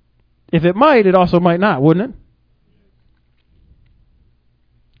 If it might, it also might not, wouldn't it?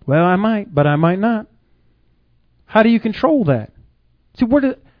 Well, I might, but I might not. How do you control that? See,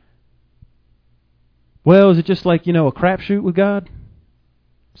 well, is it just like, a crapshoot with God?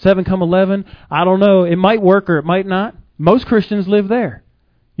 7 come 11? I don't know. It might work or it might not. Most Christians live there.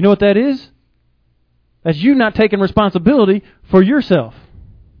 You know what that is? That's you not taking responsibility for yourself.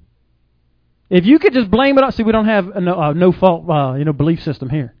 If you could just blame it on... See, we don't have a no-fault belief system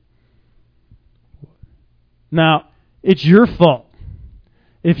here. Now, it's your fault.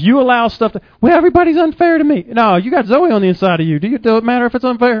 If you allow stuff to... Well, everybody's unfair to me. No, you got Zoe on the inside of you. Does it matter if it's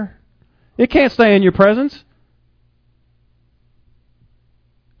unfair? It can't stay in your presence.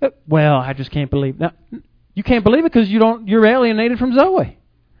 Well, I just can't believe... Now, you can't believe it because you're alienated from Zoe.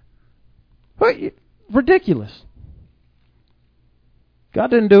 Ridiculous.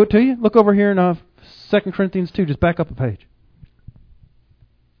 God didn't do it to you. Look over here in 2 Corinthians 2. Just back up a page.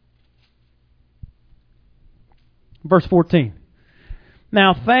 Verse 14.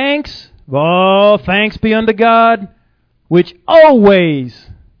 Now thanks be unto God, which always,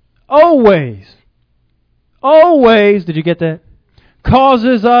 did you get that?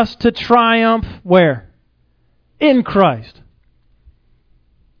 Causes us to triumph where? In Christ.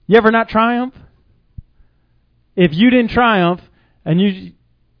 You ever not triumph? If you didn't triumph,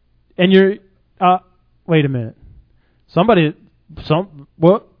 you're wait a minute.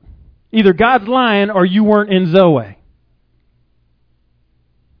 Either God's lying or you weren't in Zoe.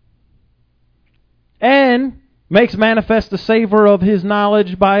 And makes manifest the savor of his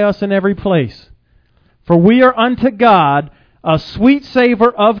knowledge by us in every place. For we are unto God a sweet savor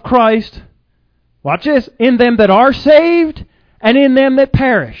of Christ, watch this, in them that are saved and in them that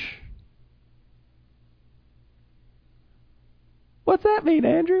perish. What's that mean,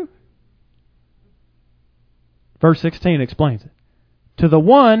 Andrew? Verse 16 explains it. To the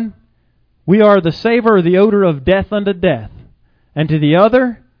one, we are the savor or the odor of death unto death, and to the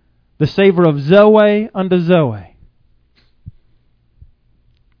other, the savor of Zoe unto Zoe.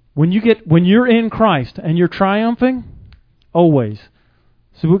 When you're in Christ and you're triumphing, always.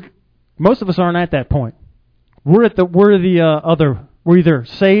 So most of us aren't at that point. We're either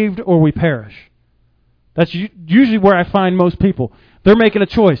saved or we perish. That's usually where I find most people. They're making a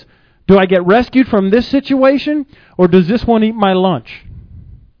choice. Do I get rescued from this situation, or does this one eat my lunch?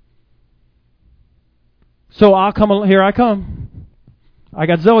 So here I come. I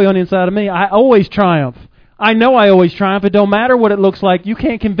got Zoe on the inside of me. I always triumph. I know I always triumph. It don't matter what it looks like. You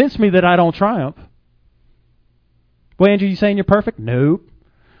can't convince me that I don't triumph. Well, Andrew, you saying you're perfect? Nope.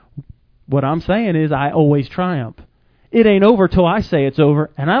 What I'm saying is I always triumph. It ain't over till I say it's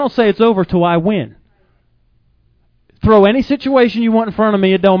over, and I don't say it's over till I win. Throw any situation you want in front of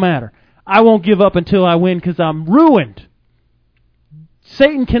me, it don't matter. I won't give up until I win because I'm ruined.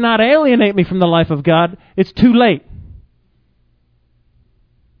 Satan cannot alienate me from the life of God. It's too late.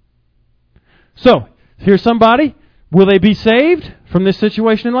 So, here's somebody. Will they be saved from this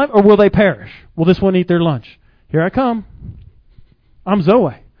situation in life, or will they perish? Will this one eat their lunch? Here I come. I'm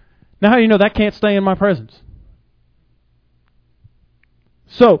Zoe. Now how do you know that can't stay in my presence?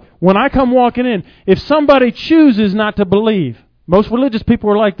 So, when I come walking in, if somebody chooses not to believe, most religious people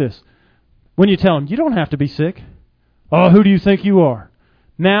are like this. When you tell them, you don't have to be sick. Oh, who do you think you are?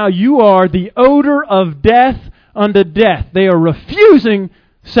 Now you are the odor of death unto death. They are refusing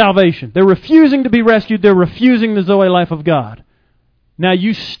salvation. They're refusing to be rescued. They're refusing the Zoe life of God. Now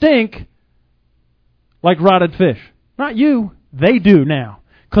you stink like rotted fish. Not you. They do now.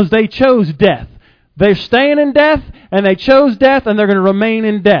 Because they chose death. They're staying in death, and they chose death, and they're going to remain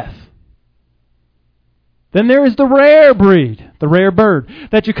in death. Then there is the rare breed, the rare bird,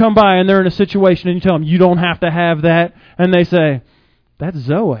 that you come by and they're in a situation and you tell them, you don't have to have that. And they say, that's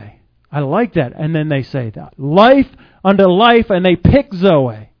Zoe. I like that. And then they say that. Life unto life, and they pick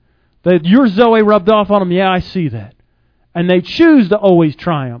Zoe. Your Zoe rubbed off on them, yeah, I see that. And they choose to always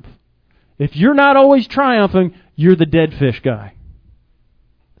triumph. If you're not always triumphing, you're the dead fish guy.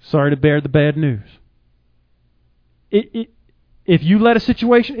 Sorry to bear the bad news. If you let a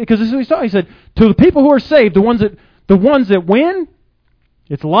situation, because this is what he saw. He said, to the people who are saved, the ones that win,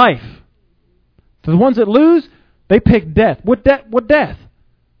 it's life. To the ones that lose, they pick death. What death?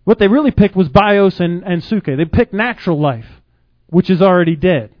 What they really picked was bios and suke. They picked natural life, which is already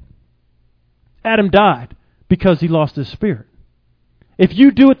dead. Adam died because he lost his spirit. If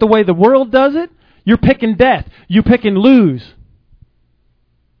you do it the way the world does it, you're picking death. You're picking lose.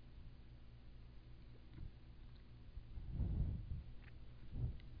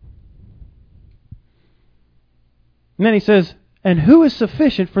 And then he says, and who is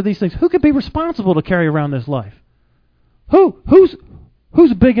sufficient for these things? Who could be responsible to carry around this life?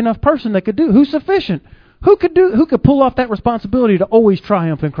 Who's a big enough person that could do? Who's sufficient? Who could pull off that responsibility to always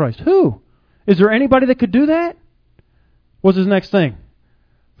triumph in Christ? Who? Is there anybody that could do that? What's his next thing?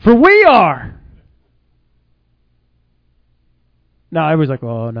 For we are. Now everybody's like,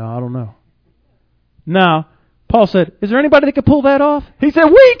 oh no, I don't know. Now, Paul said, is there anybody that could pull that off? He said,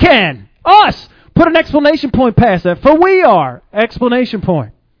 we can. Us. Put an exclamation point past that. For we are. Exclamation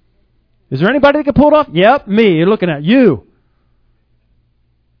point. Is there anybody that can pull it off? Yep, me. You're looking at you.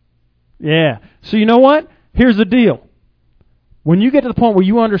 Yeah. So you know what? Here's the deal. When you get to the point where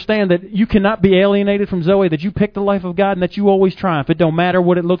you understand that you cannot be alienated from Zoe, that you pick the life of God and that you always triumph. It don't matter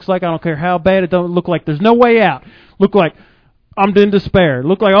what it looks like. I don't care how bad. It don't look like there's no way out. Look like I'm in despair.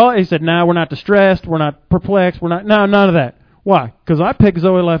 Look like, he said, no, we're not distressed. We're not perplexed. No, none of that. Why? Because I pick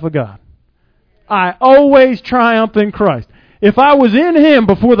Zoe life of God. I always triumph in Christ. If I was in Him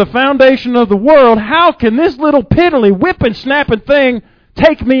before the foundation of the world, how can this little piddly whipping, snapping thing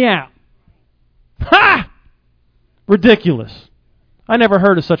take me out? Ha! Ridiculous. I never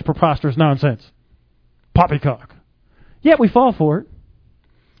heard of such preposterous nonsense. Poppycock. Yet we fall for it.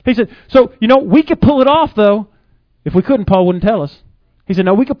 He said, so, we could pull it off, though. If we couldn't, Paul wouldn't tell us. He said,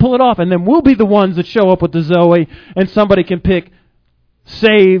 no, we could pull it off, and then we'll be the ones that show up with the Zoe, and somebody can pick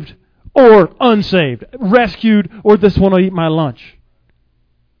saved or unsaved, rescued, or this one will eat my lunch.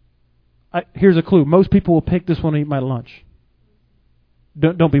 Here's a clue. Most people will pick this one to eat my lunch.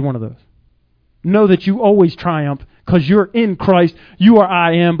 Don't be one of those. Know that you always triumph because you're in Christ. You are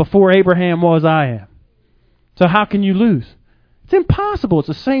I am. Before Abraham was I am. So how can you lose? It's impossible. It's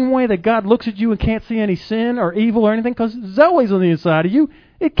the same way that God looks at you and can't see any sin or evil or anything because Zoe's on the inside of you.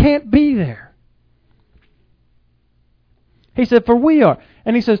 It can't be there. He said, for we are.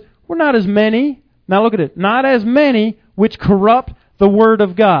 And he says, we're not as many. Now look at it. Not as many which corrupt the word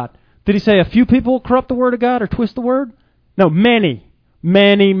of God. Did he say a few people corrupt the word of God or twist the word? No, many.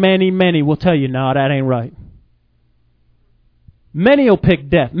 Many will tell you, no, that ain't right. Many will pick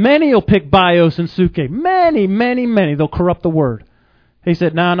death. Many will pick bios and suke. Many. They'll corrupt the word. He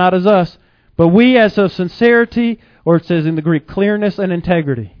said, no, not as us. But we as of sincerity, or it says in the Greek, clearness and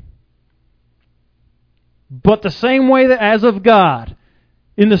integrity. But the same way that as of God,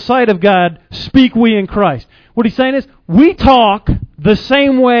 in the sight of God, speak we in Christ. What he's saying is, we talk the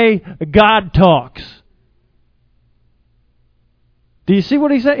same way God talks. Do you see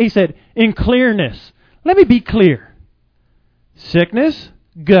what he said? He said, in clearness. Let me be clear. Sickness,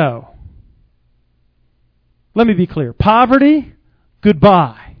 go. Let me be clear. Poverty,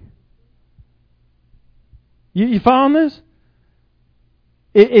 goodbye. You following this?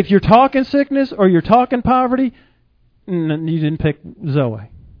 If you're talking sickness or you're talking poverty, you didn't pick Zoe.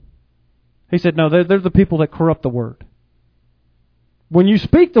 He said, no, they're the people that corrupt the word. When you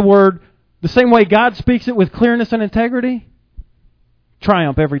speak the word the same way God speaks it with clearness and integrity,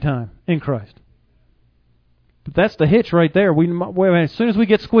 triumph every time in Christ. But that's the hitch right there. As soon as we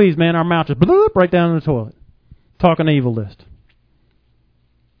get squeezed, man, our mouth just bloop right down in the toilet. Talking the evil list.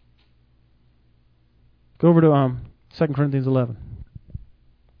 Go over to 2 Corinthians 11.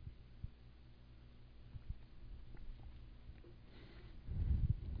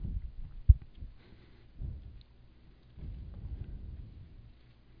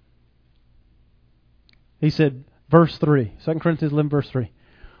 He said, verse 3, 2 Corinthians 11, verse 3.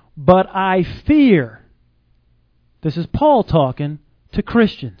 But I fear, this is Paul talking to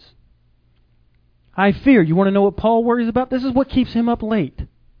Christians. I fear, you want to know what Paul worries about? This is what keeps him up late.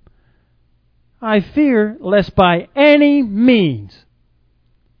 I fear lest by any means,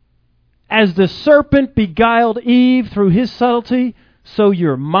 as the serpent beguiled Eve through his subtlety, so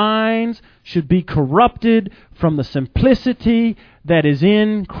your minds should be corrupted from the simplicity that is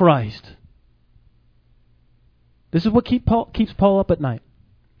in Christ. This is what keeps Paul up at night.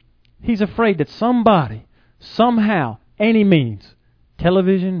 He's afraid that somebody, somehow, any means,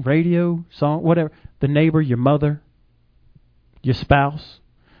 television, radio, song, whatever, the neighbor, your mother, your spouse,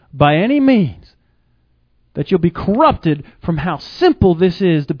 by any means, that you'll be corrupted from how simple this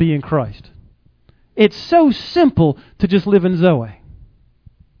is to be in Christ. It's so simple to just live in Zoe.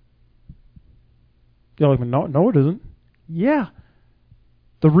 You're like, no, it isn't. Yeah.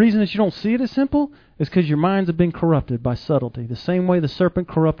 The reason that you don't see it as simple is because your minds have been corrupted by subtlety, the same way the serpent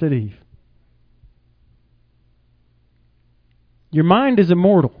corrupted Eve. Your mind is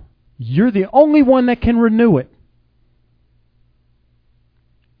immortal. You're the only one that can renew it.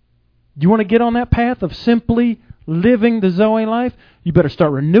 You want to get on that path of simply living the Zoe life? You better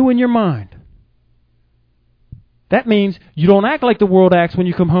start renewing your mind. That means you don't act like the world acts when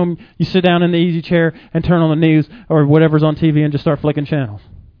you come home, you sit down in the easy chair and turn on the news or whatever's on TV and just start flicking channels.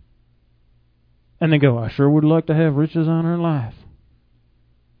 And then go, I sure would like to have riches on her life.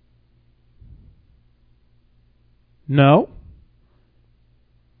 No.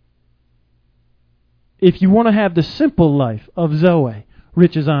 If you want to have the simple life of Zoe,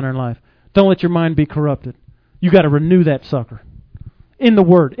 riches, honor, and life, don't let your mind be corrupted. You got to renew that sucker. In the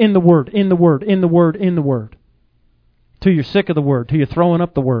Word, in the Word, in the Word, in the Word, in the Word. Till you're sick of the Word, till you're throwing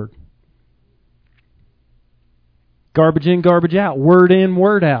up the Word. Garbage in, garbage out. Word in,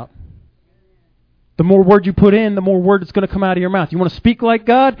 word out. The more word you put in, the more word that's going to come out of your mouth. You want to speak like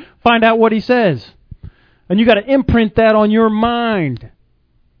God? Find out what He says. And you got to imprint that on your mind.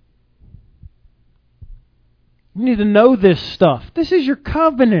 You need to know this stuff. This is your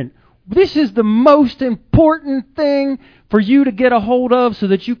covenant. This is the most important thing for you to get a hold of so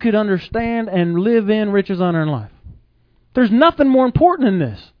that you could understand and live in riches, honor, and life. There's nothing more important than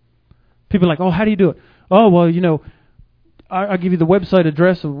this. People are like, oh, how do you do it? Oh, well, I'll give you the website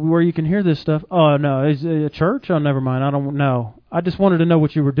address of where you can hear this stuff. Oh, no, is it a church? Oh, never mind. I don't know. I just wanted to know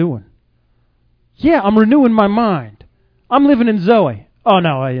what you were doing. Yeah, I'm renewing my mind. I'm living in Zoe. Oh,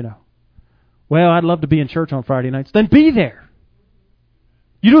 no, Well, I'd love to be in church on Friday nights. Then be there.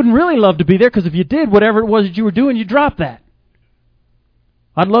 You wouldn't really love to be there because if you did, whatever it was that you were doing, you drop that.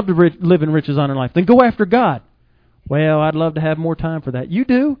 I'd love to live in riches, honor, and life. Then go after God. Well, I'd love to have more time for that. You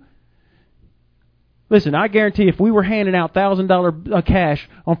do. Listen, I guarantee if we were handing out $1,000 cash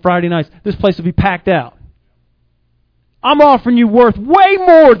on Friday nights, this place would be packed out. I'm offering you worth way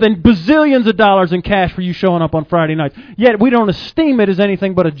more than bazillions of dollars in cash for you showing up on Friday nights. Yet we don't esteem it as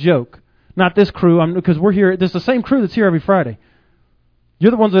anything but a joke. Not this crew, because we're here. This is the same crew that's here every Friday.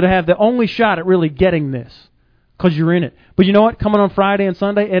 You're the ones that have the only shot at really getting this because you're in it. But you know what? Coming on Friday and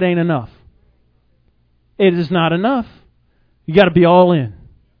Sunday, it ain't enough. It is not enough. You got to be all in.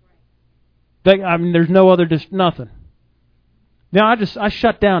 There's no other, just nothing. Now, I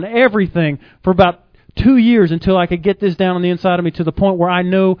shut down everything for about 2 years until I could get this down on the inside of me to the point where I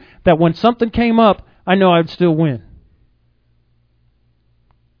know that when something came up, I know I'd still win.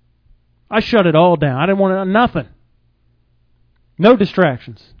 I shut it all down. I didn't want nothing. No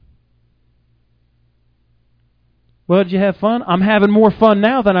distractions. Well, did you have fun? I'm having more fun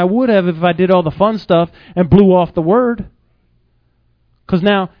now than I would have if I did all the fun stuff and blew off the Word. Because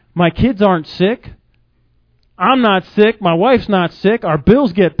now my kids aren't sick. I'm not sick. My wife's not sick. Our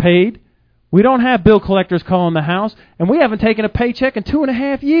bills get paid. We don't have bill collectors calling the house. And we haven't taken a paycheck in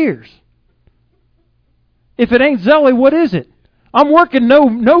 2.5 years. If it ain't Zoe, what is it? I'm working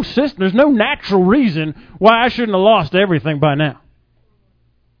no system. There's no natural reason why I shouldn't have lost everything by now.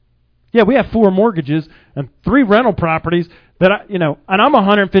 Yeah, we have 4 mortgages and 3 rental properties that and I'm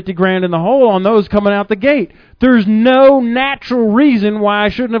 $150,000 in the hole on those coming out the gate. There's no natural reason why I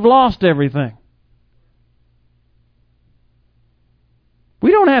shouldn't have lost everything.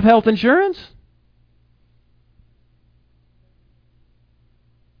 We don't have health insurance.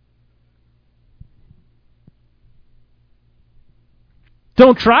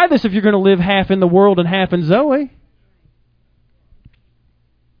 Don't try this if you're going to live half in the world and half in Zoe.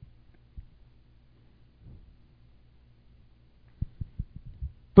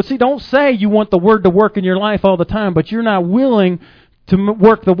 But see, don't say you want the Word to work in your life all the time, but you're not willing to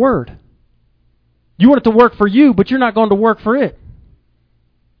work the Word. You want it to work for you, but you're not going to work for it.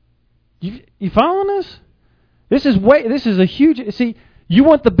 You following this? This is a huge... See, you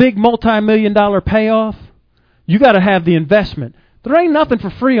want the big multi-million-dollar payoff? You got to have the investment. There ain't nothing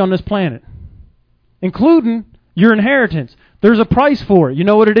for free on this planet, including your inheritance. There's a price for it. You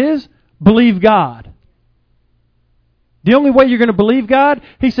know what it is? Believe God. The only way you're going to believe God,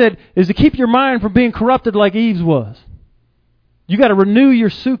 He said, is to keep your mind from being corrupted like Eve's was. You got to renew your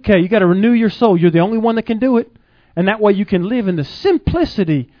suke. You got to renew your soul. You're the only one that can do it. And that way you can live in the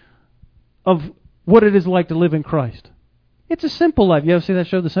simplicity of what it is like to live in Christ. It's a simple life. You ever see that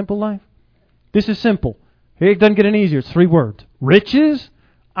show, The Simple Life? This is simple. It doesn't get any easier. It's 3 words. Riches,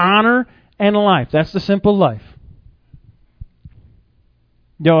 honor, and life. That's the simple life.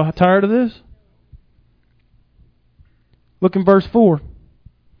 Y'all tired of this? Look in verse 4.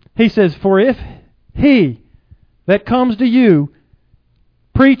 He says, for if he that comes to you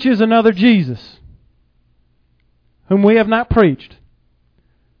preaches another Jesus, whom we have not preached,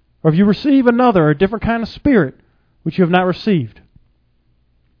 or if you receive another, or a different kind of spirit, which you have not received,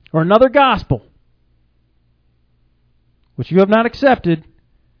 or another gospel, which you have not accepted,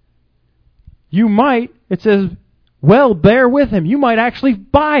 you might, it says, well, bear with him. You might actually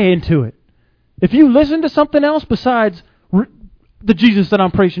buy into it. If you listen to something else besides the Jesus that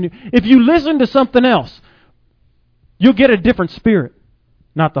I'm preaching to you, if you listen to something else, you'll get a different spirit,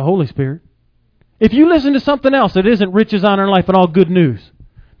 not the Holy Spirit. If you listen to something else that isn't riches, honor, and life and all good news,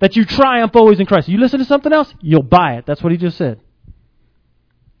 that you triumph always in Christ, you listen to something else, you'll buy it. That's what he just said.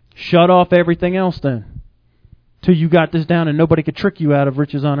 Shut off everything else then, till you got this down, and nobody could trick you out of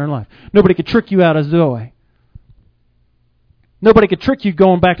riches, honor, and life. Nobody could trick you out of Zoe. Nobody could trick you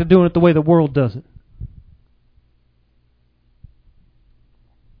going back to doing it the way the world does it.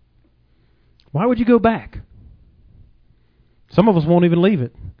 Why would you go back? Some of us won't even leave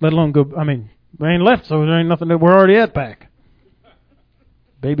it, let alone go. I mean, we ain't left, so there ain't nothing that we're already at back.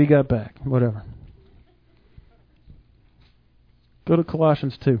 Baby got back, whatever. Go to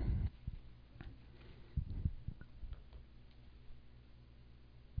Colossians 2.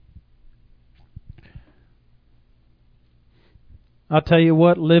 I'll tell you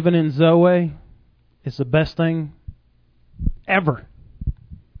what, living in Zoe is the best thing ever.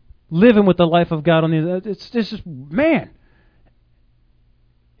 Living with the life of God on it's just, man.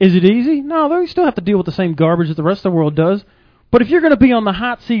 Is it easy? No, you still have to deal with the same garbage that the rest of the world does. But if you're going to be on the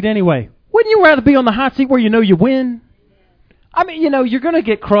hot seat anyway, wouldn't you rather be on the hot seat where you know you win? I mean, you're going to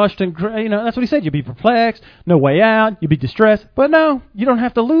get crushed and, that's what he said. You'll be perplexed, no way out, you'll be distressed. But no, you don't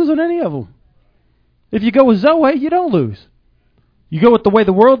have to lose on any of them. If you go with Zoe, you don't lose. You go with the way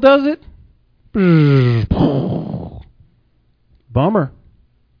the world does it, bummer.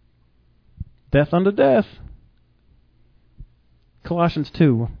 Death unto death. Colossians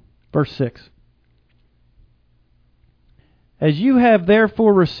 2, verse 6. As you have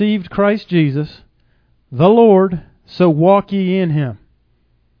therefore received Christ Jesus, the Lord, so walk ye in him.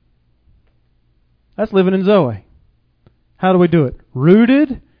 That's living in Zoe. How do we do it?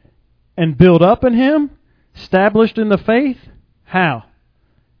 Rooted and built up in him, established in the faith. How?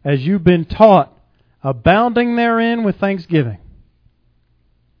 As you've been taught, abounding therein with thanksgiving.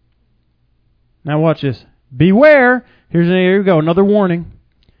 Now watch this. Beware. Here we go. Another warning.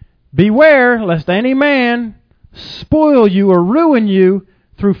 Beware lest any man spoil you or ruin you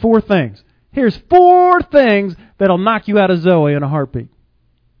through 4 things. Here's 4 things that'll knock you out of Zoe in a heartbeat.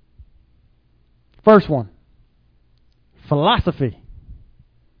 First one. Philosophy.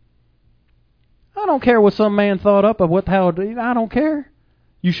 I don't care what some man thought up of I don't care.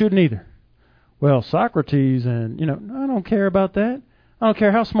 You shouldn't either. Well, Socrates and, I don't care about that. I don't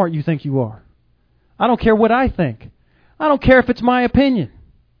care how smart you think you are. I don't care what I think. I don't care if it's my opinion.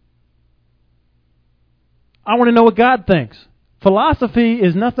 I want to know what God thinks. Philosophy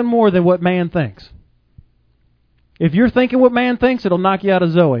is nothing more than what man thinks. If you're thinking what man thinks, it'll knock you out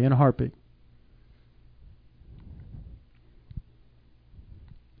of Zoe in a heartbeat.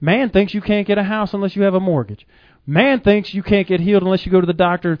 Man thinks you can't get a house unless you have a mortgage. Man thinks you can't get healed unless you go to the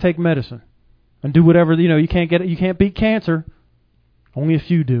doctor and take medicine and do whatever. You can't beat cancer. Only a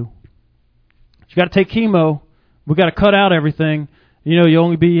few do. You got to take chemo. We got to cut out everything. You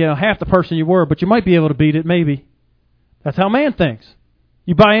only be half the person you were, but you might be able to beat it, maybe. That's how man thinks.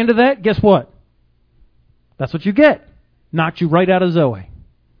 You buy into that, guess what? That's what you get. Knocked you right out of Zoe.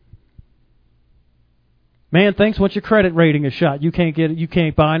 Man thinks once your credit rating is shot, you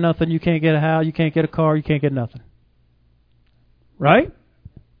can't buy nothing, you can't get a house, you can't get a car, you can't get nothing. Right?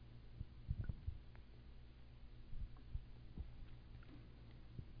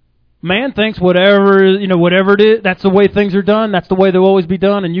 Man thinks whatever it is, that's the way things are done, that's the way they'll always be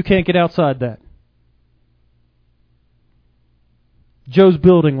done, and you can't get outside that. Joe's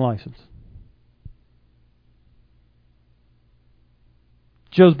building license.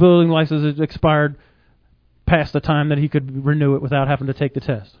 Joe's building license is expired past the time that he could renew it without having to take the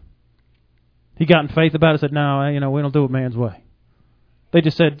test. He got in faith about it, said, no, we don't do it man's way. They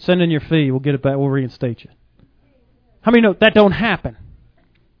just said, send in your fee, we'll get it back, we'll reinstate you. How many know that don't happen?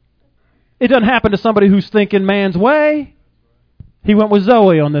 It doesn't happen to somebody who's thinking man's way. He went with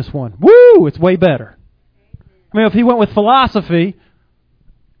Zoe on this one. Woo! It's way better. I mean, if he went with philosophy,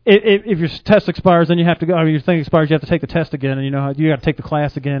 if your test expires, then you have to go. I mean, your thing expires, you have to take the test again, and you got to take the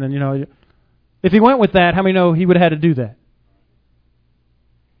class again, and if he went with that, how many know he would have had to do that?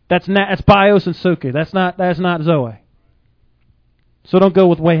 That's bios and suke. That's not Zoe. So don't go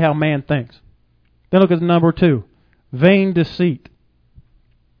with the way how man thinks. Then look at number 2, vain deceit,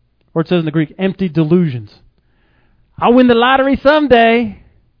 or it says in the Greek, empty delusions. I'll win the lottery someday.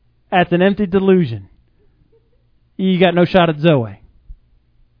 That's an empty delusion. You got no shot at Zoe.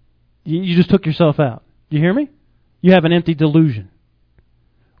 You just took yourself out. You hear me? You have an empty delusion.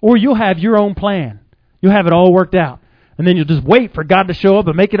 Or you'll have your own plan. You'll have it all worked out. And then you'll just wait for God to show up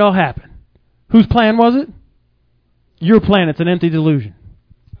and make it all happen. Whose plan was it? Your plan. It's an empty delusion.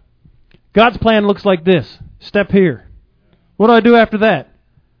 God's plan looks like this. Step here. What do I do after that?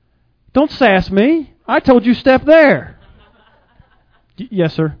 Don't sass me. I told you step there.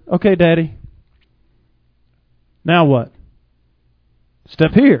 Yes, sir. Okay, Daddy. Now what?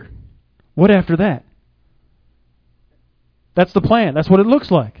 Step here. What after that? That's the plan. That's what it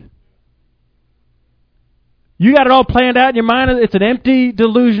looks like. You got it all planned out in your mind. It's an empty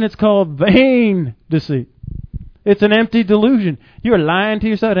delusion. It's called vain deceit. It's an empty delusion. You're lying to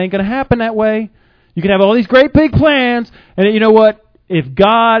yourself. It ain't going to happen that way. You can have all these great big plans, and you know what? If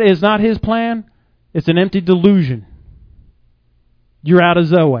God is not His plan, it's an empty delusion. You're out of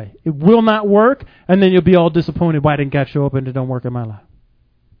Zoe. It will not work, and then you'll be all disappointed why didn't God show up and it don't work in my life.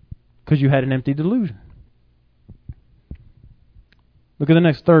 Because you had an empty delusion. Look at the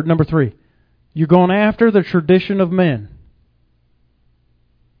next number 3. You're going after the tradition of men.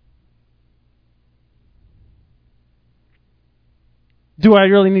 Do I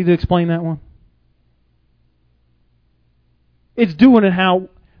really need to explain that one? It's doing it how,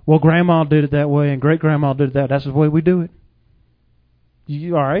 well, Grandma did it that way and great-grandma did it that way. That's the way we do it.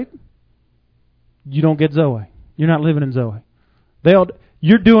 All right? You don't get Zoe. You're not living in Zoe.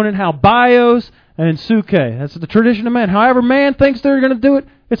 You're doing it how bios and suke. That's the tradition of man. However man thinks they're going to do it,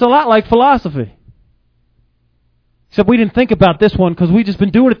 it's a lot like philosophy. Except we didn't think about this one because we've just been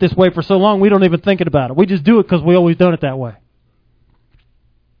doing it this way for so long we don't even think about it. We just do it because we always done it that way.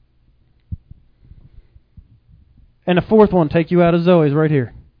 And the fourth one, take you out of Zoe, is right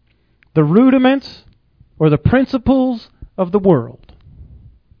here. The rudiments or the principles of the world.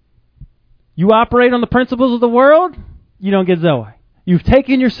 You operate on the principles of the world, you don't get Zoe. You've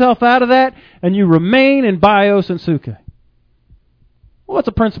taken yourself out of that, and you remain in bios and suke. Well, what's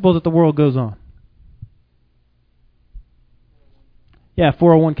a principle that the world goes on? Yeah,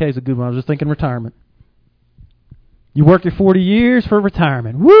 401k is a good one. I was just thinking retirement. You work your 40 years for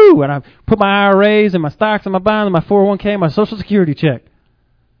retirement. Woo! And I put my IRAs and my stocks and my bonds and my 401k and my Social Security check.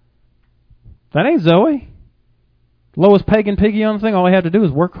 That ain't Zoe. Lowest pagan piggy on the thing, all I had to do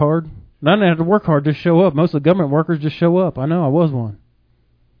is work hard. I didn't have to work hard, just show up. Most of the government workers just show up. I know, I was one.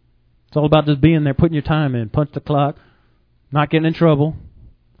 It's all about just being there, putting your time in, punch the clock, not getting in trouble,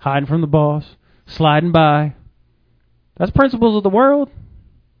 hiding from the boss, sliding by. That's principles of the world.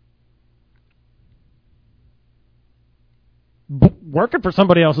 Working for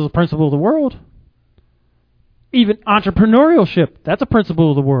somebody else is a principle of the world. Even entrepreneurship, that's a principle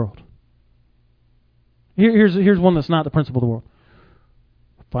of the world. Here's one that's not the principle of the world.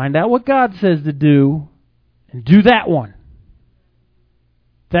 Find out what God says to do and do that one.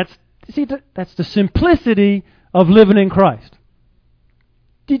 That's the simplicity of living in Christ.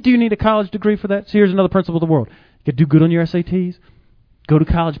 Do you need a college degree for that? So here's another principle of the world. You can do good on your SATs. Go to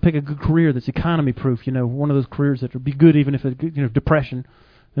college, pick a good career that's economy proof. One of those careers that will be good even if it's depression.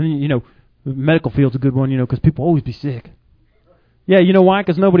 And the medical field's a good one. Because people always be sick. Yeah, you know why?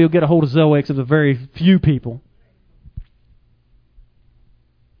 Because nobody will get a hold of Zoe except a very few people.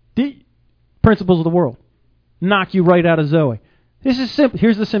 The principles of the world knock you right out of Zoe. This is simple.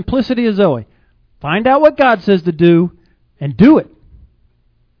 Here's the simplicity of Zoe. Find out what God says to do and do it.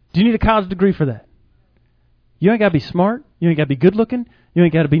 Do you need a college degree for that? You ain't got to be smart. You ain't got to be good looking. You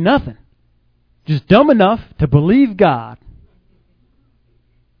ain't got to be nothing. Just dumb enough to believe God.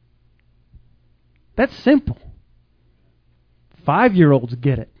 That's simple. 5-year-olds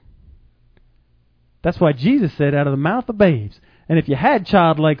get it. That's why Jesus said, out of the mouth of babes. And if you had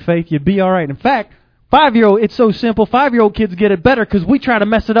childlike faith, you'd be all right. In fact, 5-year-old, it's so simple. 5-year-old kids get it better because we try to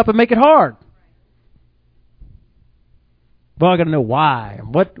mess it up and make it hard. Well, I got to know why.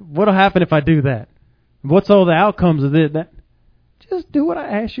 What'll happen if I do that? What's all the outcomes of it? Just do what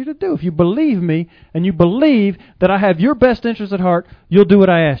I ask you to do. If you believe me and you believe that I have your best interest at heart, you'll do what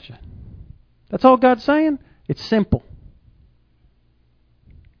I asked you. That's all God's saying. It's simple.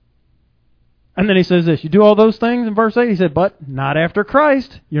 And then he says this, you do all those things in verse 8? He said, but not after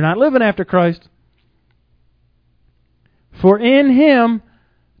Christ. You're not living after Christ. For in Him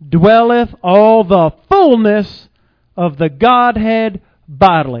dwelleth all the fullness of the Godhead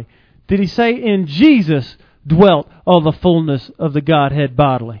bodily. Did he say in Jesus dwelt all the fullness of the Godhead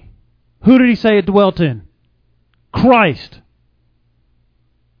bodily? Who did he say it dwelt in? Christ.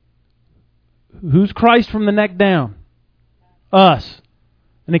 Who's Christ from the neck down? Us.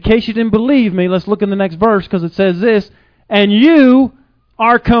 And in case you didn't believe me, let's look in the next verse, because it says this, and you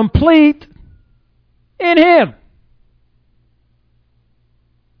are complete in Him.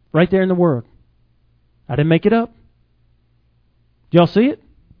 Right there in the Word. I didn't make it up. Y'all see it?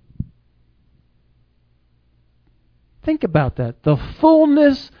 Think about that. The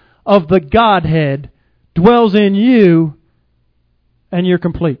fullness of the Godhead dwells in you, and you're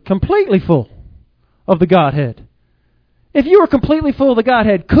complete. Completely full of the Godhead. If you were completely full of the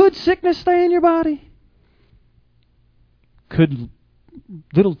Godhead, could sickness stay in your body? Could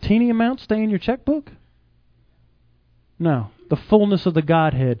little teeny amounts stay in your checkbook? No. The fullness of the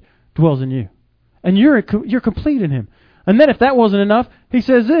Godhead dwells in you. And you're complete in Him. And then if that wasn't enough, he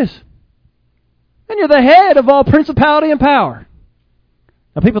says this, and you're the head of all principality and power.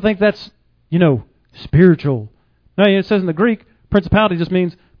 Now people think that's, spiritual. No, it says in the Greek, principality just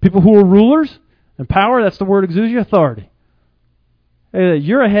means people who are rulers, and power, that's the word exousia, authority.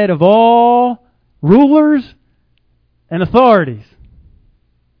 You're ahead of all rulers and authorities.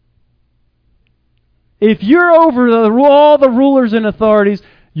 If you're over all the rulers and authorities,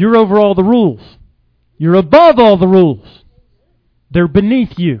 you're over all the rules. You're above all the rules. They're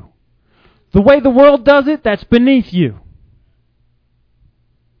beneath you. The way the world does it, that's beneath you.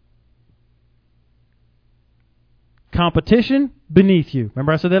 Competition, beneath you.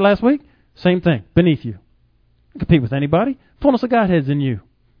 Remember I said that last week? Same thing, beneath you. You compete with anybody. Fullness of Godhead's in you.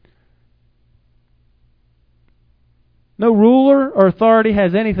 No ruler or authority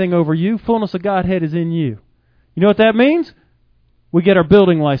has anything over you. Fullness of Godhead is in you. You know what that means? We get our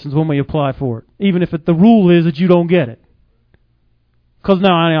building license when we apply for it, even if the rule is that you don't get it. Because no,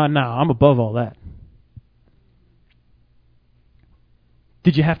 I'm above all that.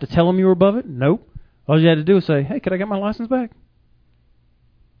 Did you have to tell them you were above it? Nope. All you had to do was say, hey, could I get my license back?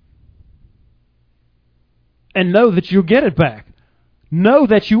 And know that you'll get it back. Know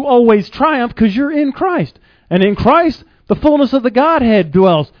that you always triumph because you're in Christ. And in Christ, the fullness of the Godhead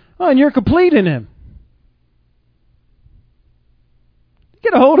dwells. Oh, and you're complete in Him.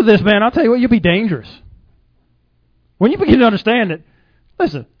 Get a hold of this, man. I'll tell you what, you'll be dangerous. When you begin to understand it,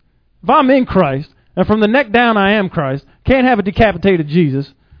 listen, if I'm in Christ, and from the neck down I am Christ, can't have a decapitated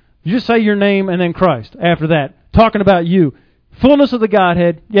Jesus, you just say your name and then Christ after that. Talking about you. Fullness of the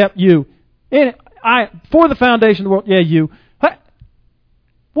Godhead, yep, you. For the foundation of the world, yeah, you.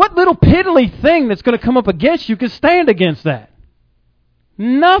 What little piddly thing that's going to come up against you can stand against that?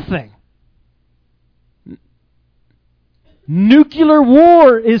 Nothing. Nuclear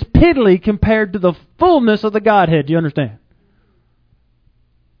war is piddly compared to the fullness of the Godhead. Do you understand?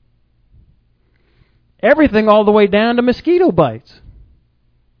 Everything all the way down to mosquito bites.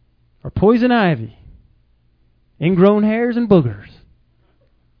 Or poison ivy. Ingrown hairs and boogers.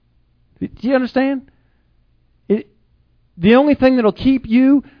 Do you understand? The only thing that'll keep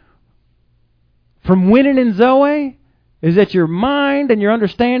you from winning in Zoe is that your mind and your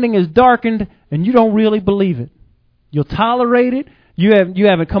understanding is darkened and you don't really believe it. You'll tolerate it. You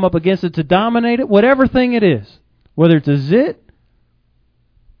haven't come up against it to dominate it. Whatever thing it is. Whether it's a zit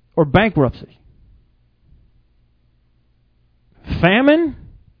or bankruptcy. Famine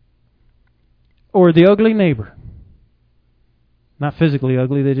or the ugly neighbor. Not physically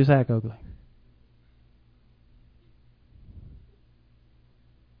ugly, they just act ugly.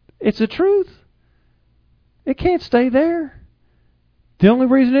 It's the truth. It can't stay there. The only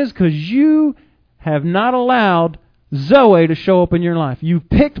reason is because you have not allowed Zoe to show up in your life. You've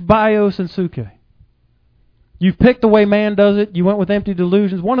picked bios and suke. You've picked the way man does it. You went with empty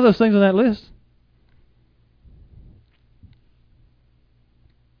delusions. One of those things on that list.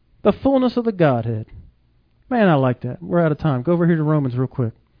 The fullness of the Godhead. Man, I like that. We're out of time. Go over here to Romans real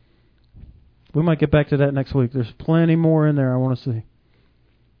quick. We might get back to that next week. There's plenty more in there I want to see.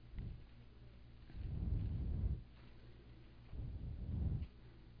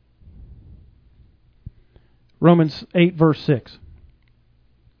 Romans 8, verse 6.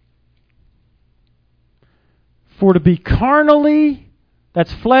 For to be carnally,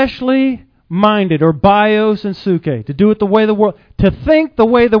 that's fleshly, minded, or bios and suke, to do it the way the world, to think the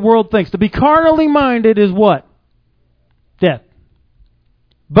way the world thinks. To be carnally minded is what? Death.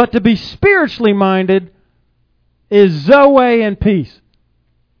 But to be spiritually minded is Zoe and peace.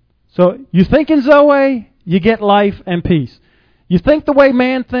 So you think in Zoe, you get life and peace. You think the way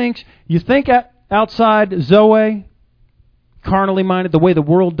man thinks, you think outside Zoe, carnally minded, the way the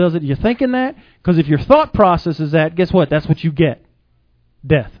world does it, you thinking that? Because if your thought process is that, guess what? That's what you get.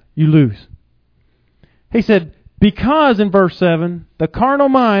 Death. You lose. He said, because in verse 7, the carnal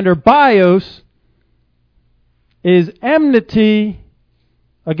mind, or bios, is enmity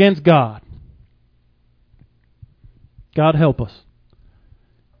against God. God help us.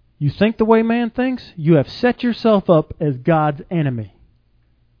 You think the way man thinks, you have set yourself up as God's enemy.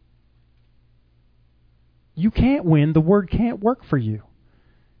 You can't win. The word can't work for you.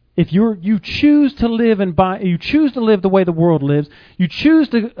 If you choose to live you choose to live the way the world lives, you choose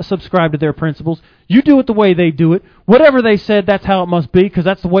to subscribe to their principles, you do it the way they do it, whatever they said, that's how it must be, because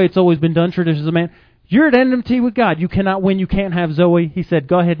that's the way it's always been done, traditions of man. You're at enmity with God. You cannot win. You can't have Zoe. He said,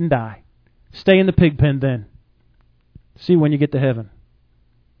 go ahead and die. Stay in the pig pen then. See when you get to heaven.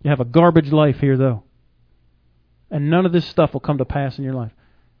 You have a garbage life here, though. And none of this stuff will come to pass in your life.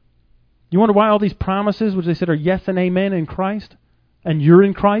 You wonder why all these promises, which they said are yes and amen in Christ, and you're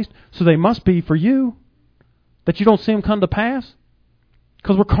in Christ, so they must be for you, that you don't see them come to pass?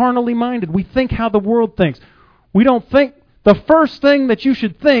 Because we're carnally minded. We think how the world thinks. We don't think, the first thing that you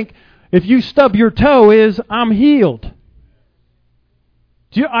should think if you stub your toe is, I'm healed.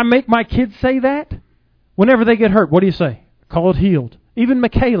 I make my kids say that? Whenever they get hurt, what do you say? Call it healed. Even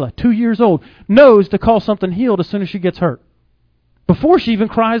Michaela, 2 years old, knows to call something healed as soon as she gets hurt. Before she even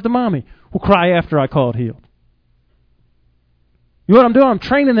cries to Mommy. Will cry after I call it healed. You know what I'm doing? I'm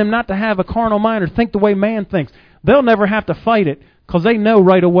training them not to have a carnal mind or think the way man thinks. They'll never have to fight it because they know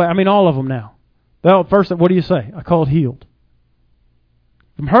right away. I mean, all of them now. First, what do you say? I call it healed.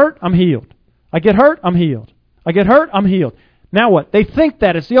 If I'm hurt, I'm healed. I get hurt, I'm healed. I get hurt, I'm healed. Now what? They think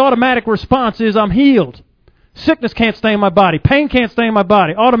that. It's the automatic response is I'm healed. Sickness can't stay in my body. Pain can't stay in my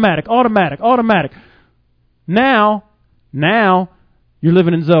body. Automatic. Now, you're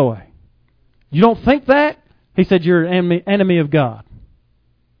living in Zoe. You don't think that? He said you're an enemy of God.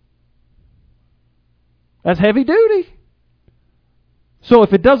 That's heavy duty. So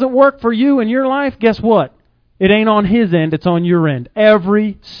if it doesn't work for you in your life, guess what? It ain't on his end, it's on your end.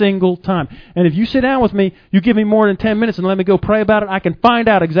 Every single time. And if you sit down with me, you give me more than 10 minutes and let me go pray about it, I can find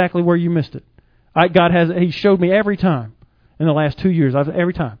out exactly where you missed it. He showed me every time in the last 2 years.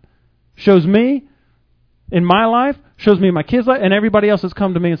 Every time. Shows me in my life, shows me in my kids' life, and everybody else has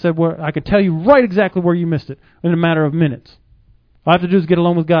come to me and said, well, I could tell you right exactly where you missed it in a matter of minutes. All I have to do is get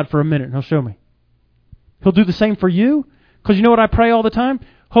alone with God for a minute, and He'll show me. He'll do the same for you, because you know what I pray all the time?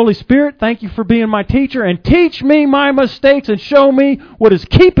 Holy Spirit, thank you for being my teacher, and teach me my mistakes and show me what is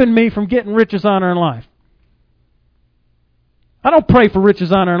keeping me from getting riches, honor, and life. I don't pray for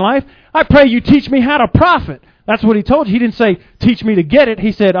riches, honor, and life. I pray you teach me how to profit. That's what He told you. He didn't say, teach me to get it.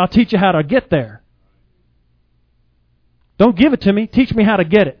 He said, I'll teach you how to get there. Don't give it to me. Teach me how to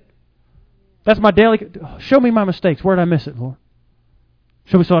get it. That's my daily... Show me my mistakes. Where did I miss it, Lord?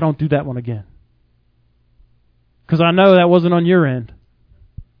 Show me so I don't do that one again. Because I know that wasn't on your end.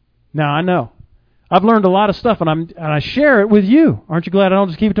 Now I know. I've learned a lot of stuff, and I share it with you. Aren't you glad I don't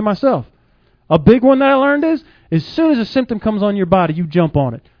just keep it to myself? A big one that I learned is, as soon as a symptom comes on your body, you jump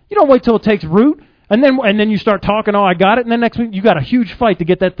on it. You don't wait till it takes root, and then you start talking, oh, I got it, and then next week you got a huge fight to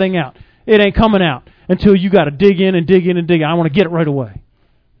get that thing out. It ain't coming out until you got to dig in. I want to get it right away.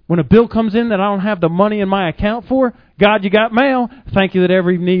 When a bill comes in that I don't have the money in my account for, God, you got mail. Thank you that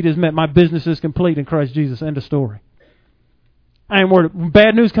every need is met. My business is complete in Christ Jesus. End of story. I ain't worried. When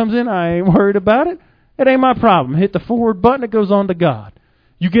bad news comes in, I ain't worried about it. It ain't my problem. Hit the forward button, it goes on to God.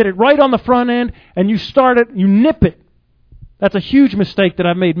 You get it right on the front end, and you start it, you nip it. That's a huge mistake that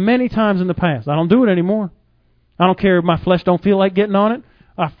I've made many times in the past. I don't do it anymore. I don't care if my flesh don't feel like getting on it.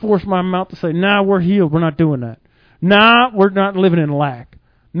 I force my mouth to say, nah, we're healed. We're not doing that. Nah, we're not living in lack.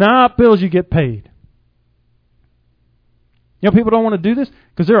 Nah, bills, you get paid. You know, people don't want to do this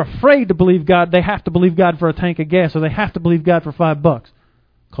because they're afraid to believe God. They have to believe God for a tank of gas, or they have to believe God for $5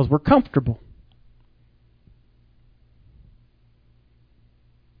 because we're comfortable.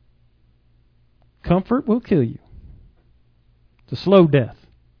 Comfort will kill you. It's a slow death.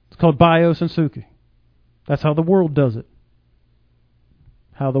 It's called bios and suki. That's how the world does it.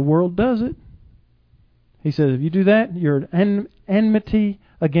 How the world does it. He says, if you do that, you're an enmity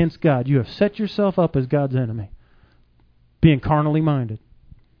against God. You have set yourself up as God's enemy. Being carnally minded.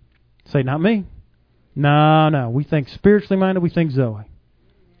 Say, not me. No. We think spiritually minded. We think Zoe.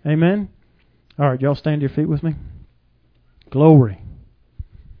 Amen? All right, y'all stand to your feet with me. Glory.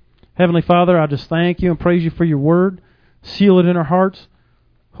 Heavenly Father, I just thank you and praise you for your word. Seal it in our hearts.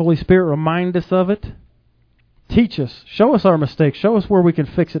 Holy Spirit, remind us of it. Teach us. Show us our mistakes. Show us where we can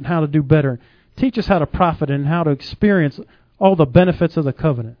fix it and how to do better. Teach us how to profit and how to experience all the benefits of the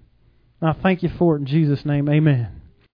covenant. And I thank you for it in Jesus' name. Amen.